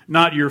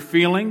 Not your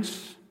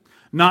feelings,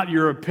 not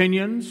your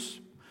opinions,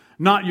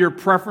 not your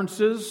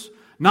preferences,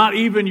 not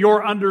even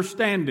your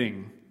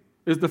understanding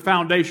is the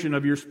foundation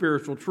of your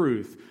spiritual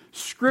truth.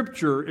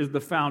 Scripture is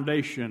the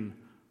foundation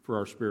for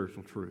our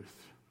spiritual truth.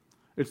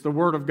 It's the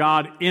Word of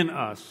God in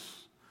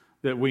us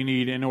that we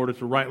need in order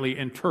to rightly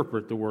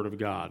interpret the Word of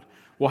God.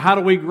 Well, how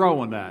do we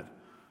grow in that?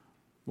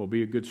 Well,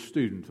 be a good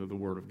student of the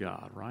Word of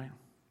God, right?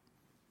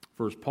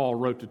 First, Paul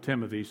wrote to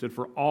Timothy, he said,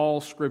 for all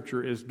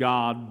Scripture is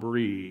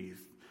God-breathed.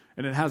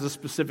 And it has a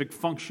specific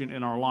function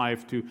in our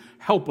life to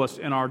help us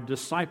in our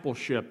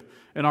discipleship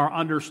and our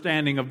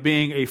understanding of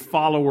being a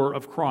follower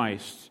of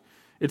Christ.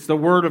 It's the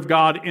Word of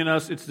God in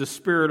us. It's the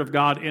Spirit of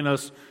God in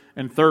us.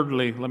 And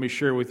thirdly, let me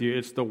share with you,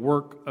 it's the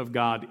work of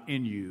God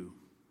in you.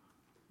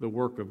 The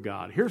work of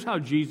God. Here's how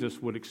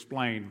Jesus would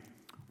explain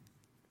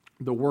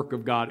the work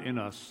of God in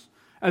us.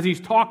 As He's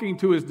talking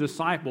to His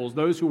disciples,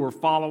 those who were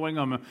following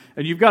Him,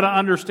 and you've got to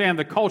understand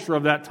the culture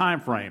of that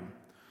time frame.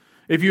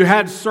 If you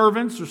had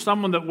servants or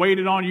someone that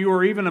waited on you,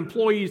 or even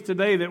employees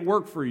today that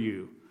work for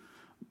you.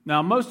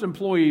 Now, most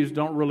employees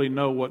don't really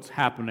know what's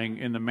happening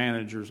in the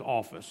manager's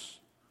office.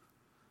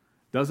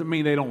 Doesn't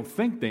mean they don't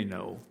think they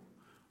know,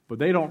 But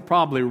they don't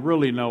probably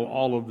really know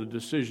all of the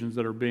decisions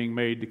that are being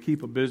made to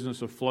keep a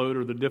business afloat,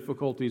 or the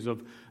difficulties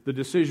of the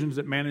decisions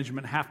that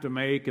management have to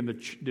make, and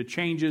the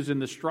changes in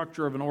the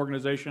structure of an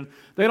organization.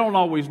 They don't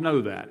always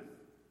know that.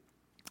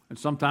 And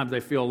sometimes they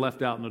feel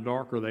left out in the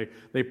dark, or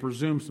they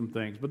presume some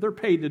things. But they're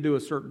paid to do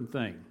a certain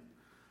thing.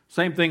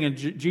 Same thing in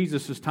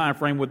Jesus' time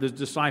frame with his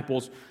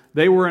disciples.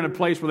 They were in a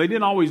place where they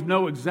didn't always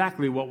know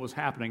exactly what was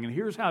happening. And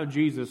here's how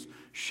Jesus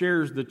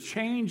shares the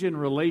change in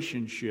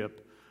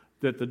relationship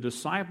that the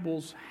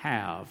disciples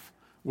have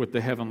with the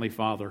Heavenly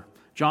Father.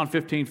 John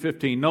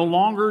 15:15, no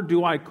longer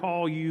do I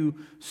call you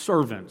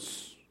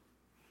servants.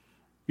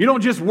 You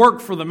don't just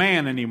work for the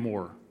man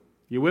anymore.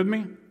 You with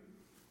me?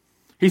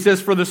 He says,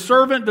 for the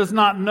servant does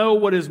not know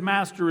what his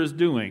master is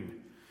doing,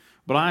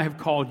 but I have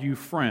called you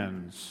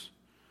friends.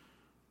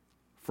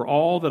 For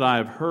all that I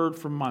have heard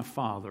from my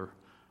Father,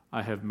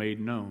 I have made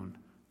known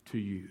to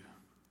you.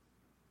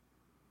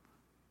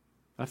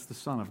 That's the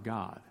Son of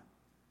God,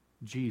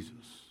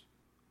 Jesus,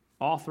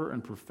 author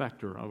and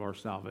perfecter of our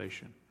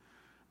salvation,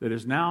 that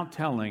is now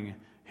telling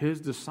his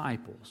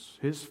disciples,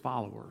 his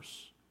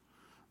followers,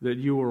 that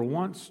you were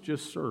once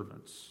just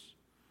servants,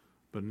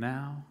 but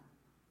now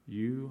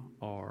you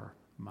are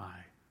my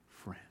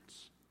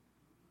friends.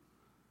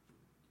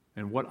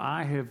 And what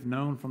I have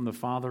known from the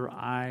Father,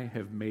 I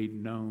have made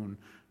known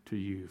to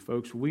you.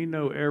 Folks, we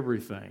know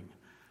everything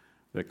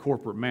that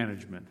corporate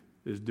management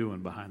is doing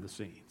behind the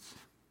scenes.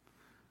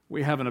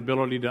 We have an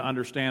ability to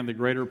understand the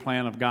greater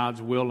plan of God's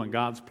will and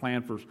God's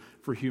plan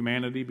for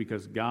humanity,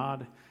 because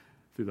God,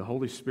 through the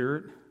Holy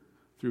Spirit,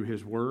 through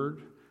his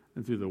word,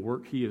 and through the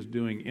work he is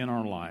doing in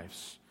our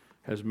lives,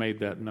 has made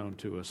that known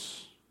to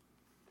us.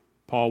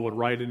 Paul would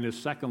write in his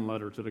second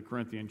letter to the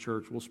Corinthian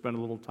church, we'll spend a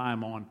little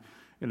time on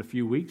in a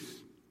few weeks.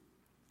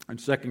 In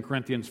 2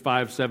 Corinthians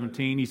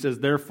 5:17, he says,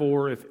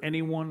 therefore, if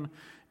anyone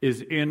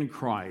is in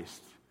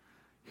Christ,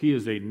 he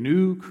is a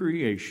new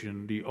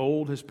creation. The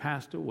old has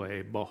passed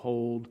away.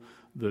 Behold,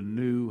 the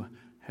new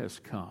has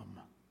come.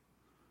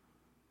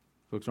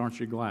 Folks, aren't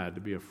you glad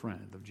to be a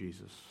friend of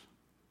Jesus?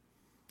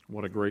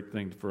 What a great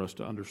thing for us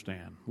to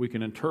understand. We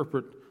can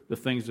interpret the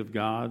things of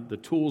God, the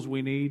tools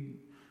we need,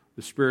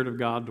 the Spirit of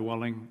God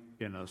dwelling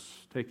in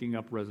us, taking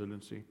up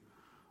residency,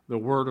 the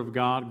Word of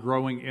God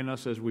growing in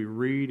us as we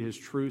read his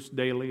truths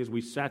daily, as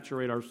we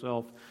saturate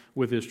ourselves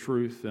with his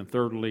truth, and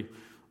thirdly,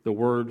 the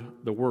Word,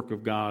 the work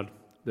of God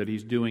that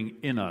he's doing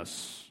in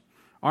us.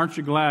 Aren't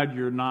you glad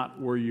you're not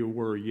where you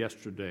were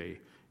yesterday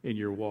in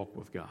your walk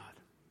with God?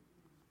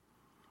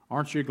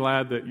 Aren't you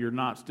glad that you're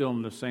not still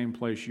in the same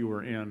place you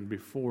were in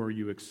before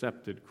you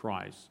accepted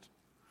Christ?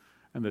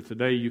 And that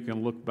today you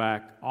can look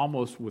back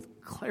almost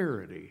with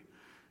clarity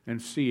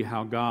and see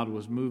how God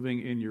was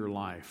moving in your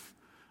life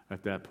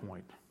at that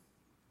point.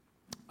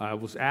 I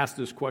was asked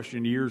this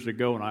question years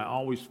ago, and I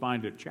always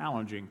find it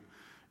challenging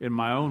in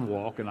my own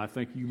walk, and I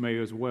think you may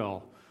as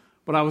well.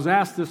 But I was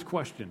asked this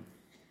question: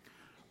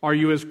 are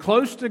you as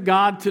close to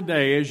God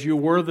today as you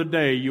were the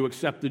day you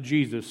accepted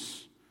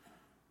Jesus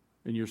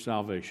in your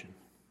salvation?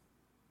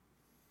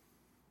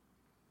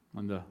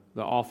 And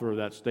the author of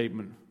that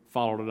statement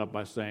followed it up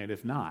by saying,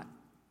 if not,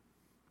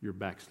 you're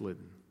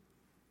backslidden.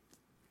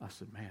 I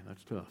said, man,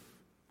 that's tough.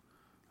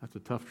 That's a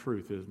tough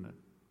truth, isn't it?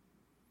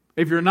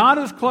 If you're not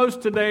as close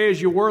today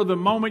as you were the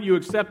moment you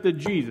accepted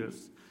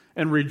Jesus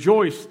and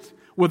rejoiced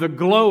with a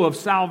glow of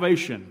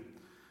salvation,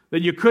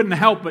 that you couldn't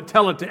help but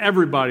tell it to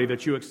everybody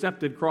that you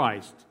accepted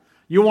Christ.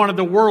 You wanted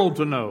the world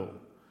to know.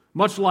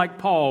 Much like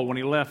Paul when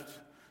he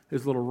left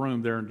his little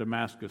room there in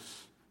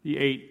Damascus. He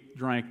ate,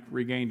 drank,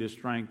 regained his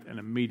strength, and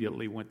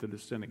immediately went to the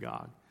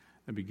synagogue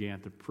and began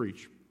to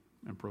preach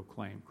and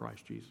proclaim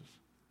Christ Jesus.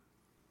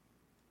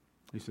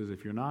 He says,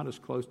 if you're not as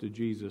close to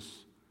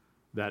Jesus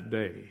that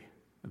day,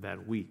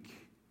 that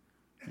week,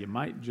 you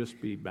might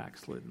just be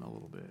backslidden a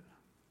little bit.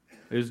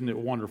 Isn't it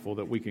wonderful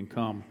that we can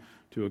come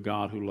to a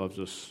God who loves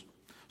us?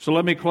 So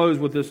let me close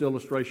with this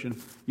illustration.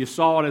 You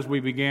saw it as we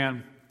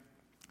began.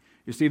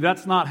 You see,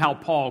 that's not how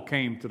Paul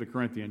came to the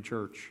Corinthian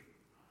church.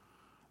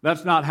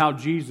 That's not how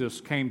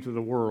Jesus came to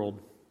the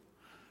world.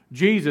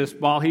 Jesus,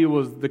 while he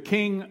was the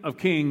King of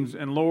kings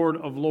and Lord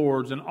of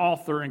lords and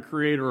author and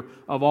creator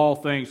of all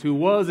things, who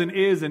was and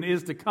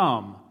is to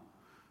come,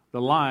 the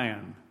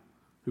Lion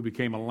who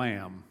became a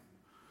lamb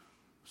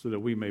so that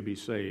we may be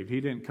saved. He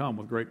didn't come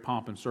with great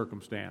pomp and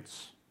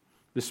circumstance.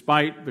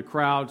 Despite the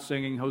crowd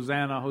singing,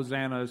 Hosanna,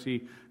 Hosanna, as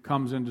he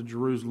comes into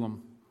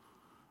Jerusalem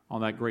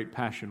on that great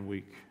Passion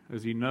Week,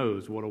 as he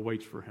knows what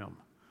awaits for him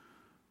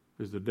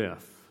is the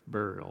death,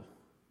 burial,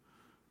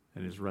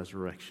 and his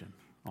resurrection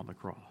on the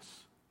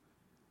cross.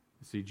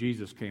 See,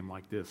 Jesus came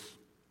like this.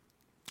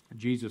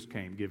 Jesus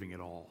came giving it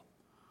all.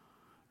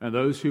 And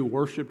those who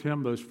worshiped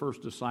him, those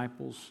first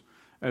disciples,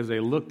 as they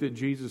looked at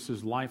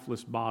Jesus'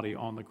 lifeless body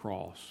on the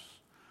cross,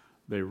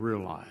 they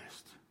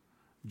realized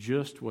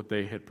just what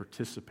they had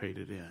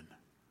participated in.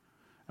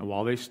 And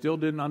while they still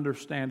didn't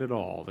understand it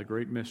all, the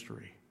great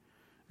mystery,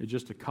 in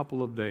just a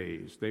couple of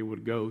days, they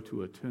would go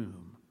to a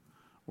tomb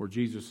where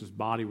Jesus'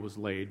 body was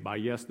laid by,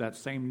 yes, that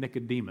same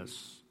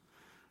Nicodemus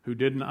who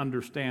didn't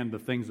understand the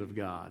things of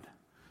God,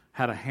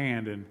 had a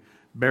hand in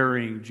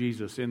burying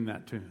Jesus in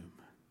that tomb.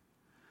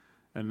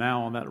 And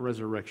now on that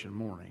resurrection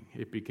morning,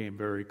 it became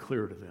very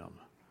clear to them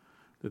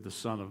that the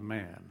Son of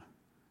Man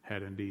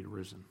had indeed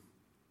risen.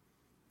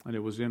 And it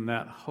was in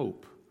that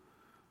hope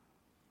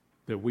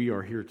that we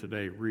are here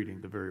today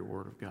reading the very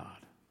Word of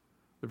God.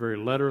 The very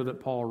letter that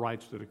Paul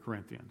writes to the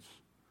Corinthians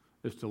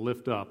is to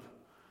lift up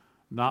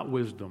not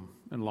wisdom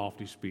and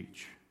lofty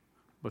speech,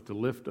 but to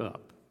lift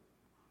up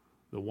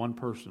the one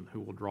person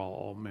who will draw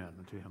all men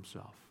unto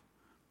himself.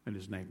 And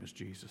his name is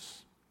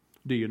Jesus.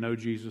 Do you know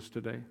Jesus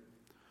today?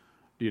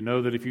 Do you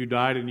know that if you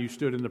died and you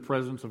stood in the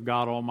presence of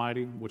God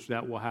Almighty, which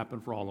that will happen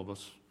for all of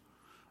us?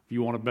 If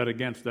you want to bet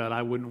against that,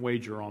 I wouldn't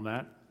wager on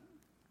that.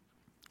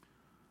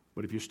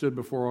 But if you stood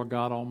before our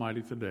God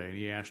Almighty today and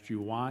He asked you,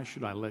 why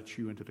should I let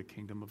you into the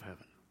kingdom of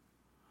heaven?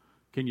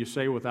 Can you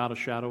say without a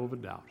shadow of a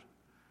doubt,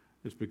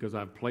 it's because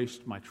I've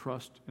placed my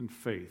trust and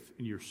faith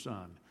in your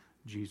Son,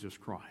 Jesus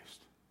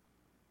Christ.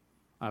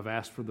 I've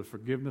asked for the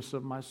forgiveness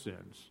of my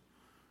sins.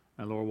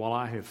 And Lord, while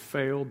I have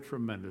failed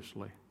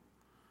tremendously,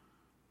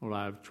 Lord,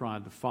 I've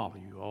tried to follow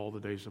you all the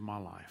days of my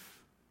life.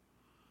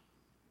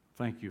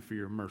 Thank you for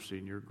your mercy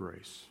and your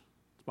grace.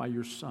 It's by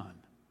your Son.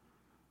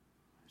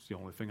 It's the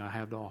only thing I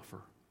have to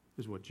offer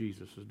is what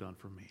Jesus has done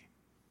for me.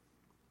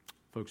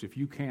 Folks, if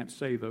you can't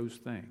say those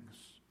things,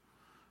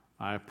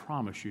 I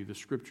promise you the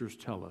Scriptures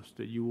tell us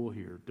that you will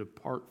hear,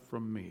 depart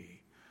from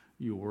me,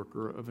 you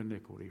worker of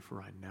iniquity,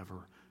 for I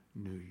never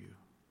knew you.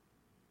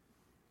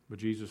 But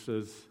Jesus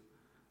says,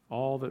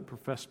 all that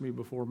profess me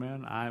before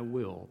men, I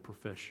will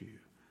profess you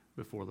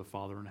before the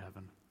Father in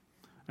heaven.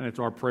 And it's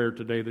our prayer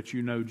today that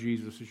you know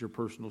Jesus is your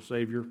personal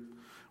Savior.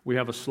 We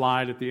have a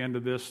slide at the end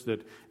of this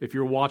that if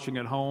you're watching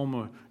at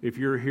home, if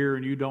you're here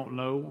and you don't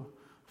know,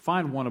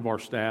 find one of our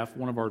staff,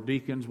 one of our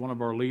deacons, one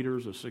of our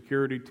leaders, a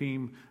security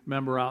team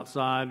member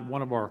outside,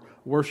 one of our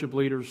worship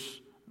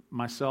leaders,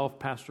 myself,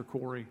 Pastor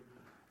Corey.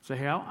 Say,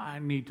 hey, I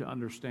need to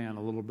understand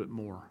a little bit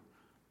more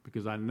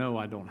because I know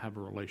I don't have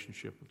a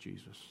relationship with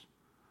Jesus.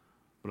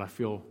 But I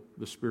feel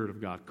the Spirit of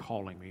God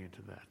calling me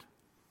into that.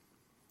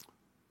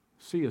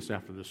 See us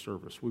after this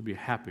service. We'd be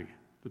happy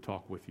to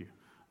talk with you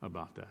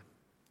about that.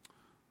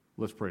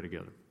 Let's pray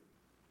together.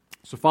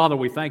 So, Father,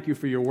 we thank you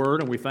for your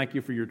word, and we thank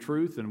you for your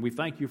truth, and we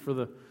thank you for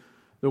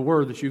the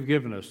word that you've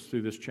given us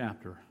through this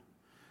chapter.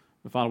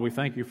 But Father, we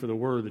thank you for the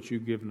word that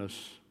you've given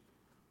us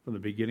from the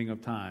beginning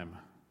of time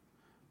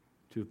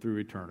through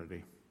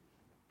eternity.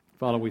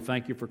 Father, we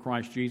thank you for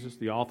Christ Jesus,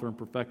 the author and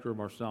perfecter of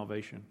our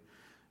salvation.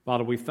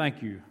 Father, we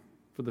thank you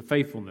for the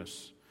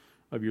faithfulness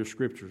of your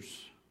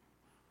Scriptures.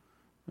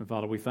 And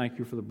Father, we thank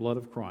you for the blood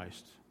of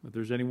Christ. If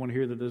there's anyone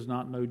here that does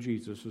not know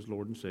Jesus as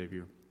Lord and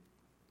Savior,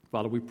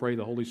 Father, we pray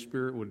the Holy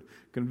Spirit would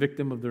convict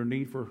them of their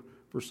need for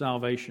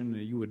salvation,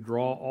 and you would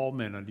draw all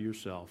men unto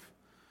yourself.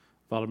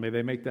 Father, may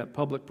they make that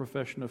public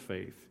profession of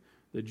faith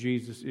that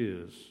Jesus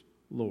is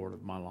Lord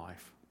of my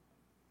life.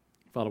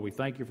 Father, we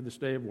thank you for this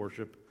day of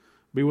worship.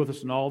 Be with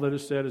us in all that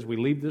is said as we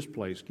leave this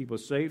place. Keep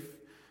us safe,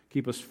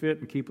 keep us fit,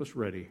 and keep us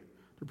ready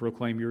to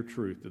proclaim your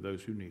truth to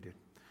those who need it.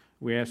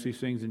 We ask these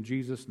things in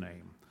Jesus'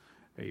 name.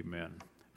 Amen.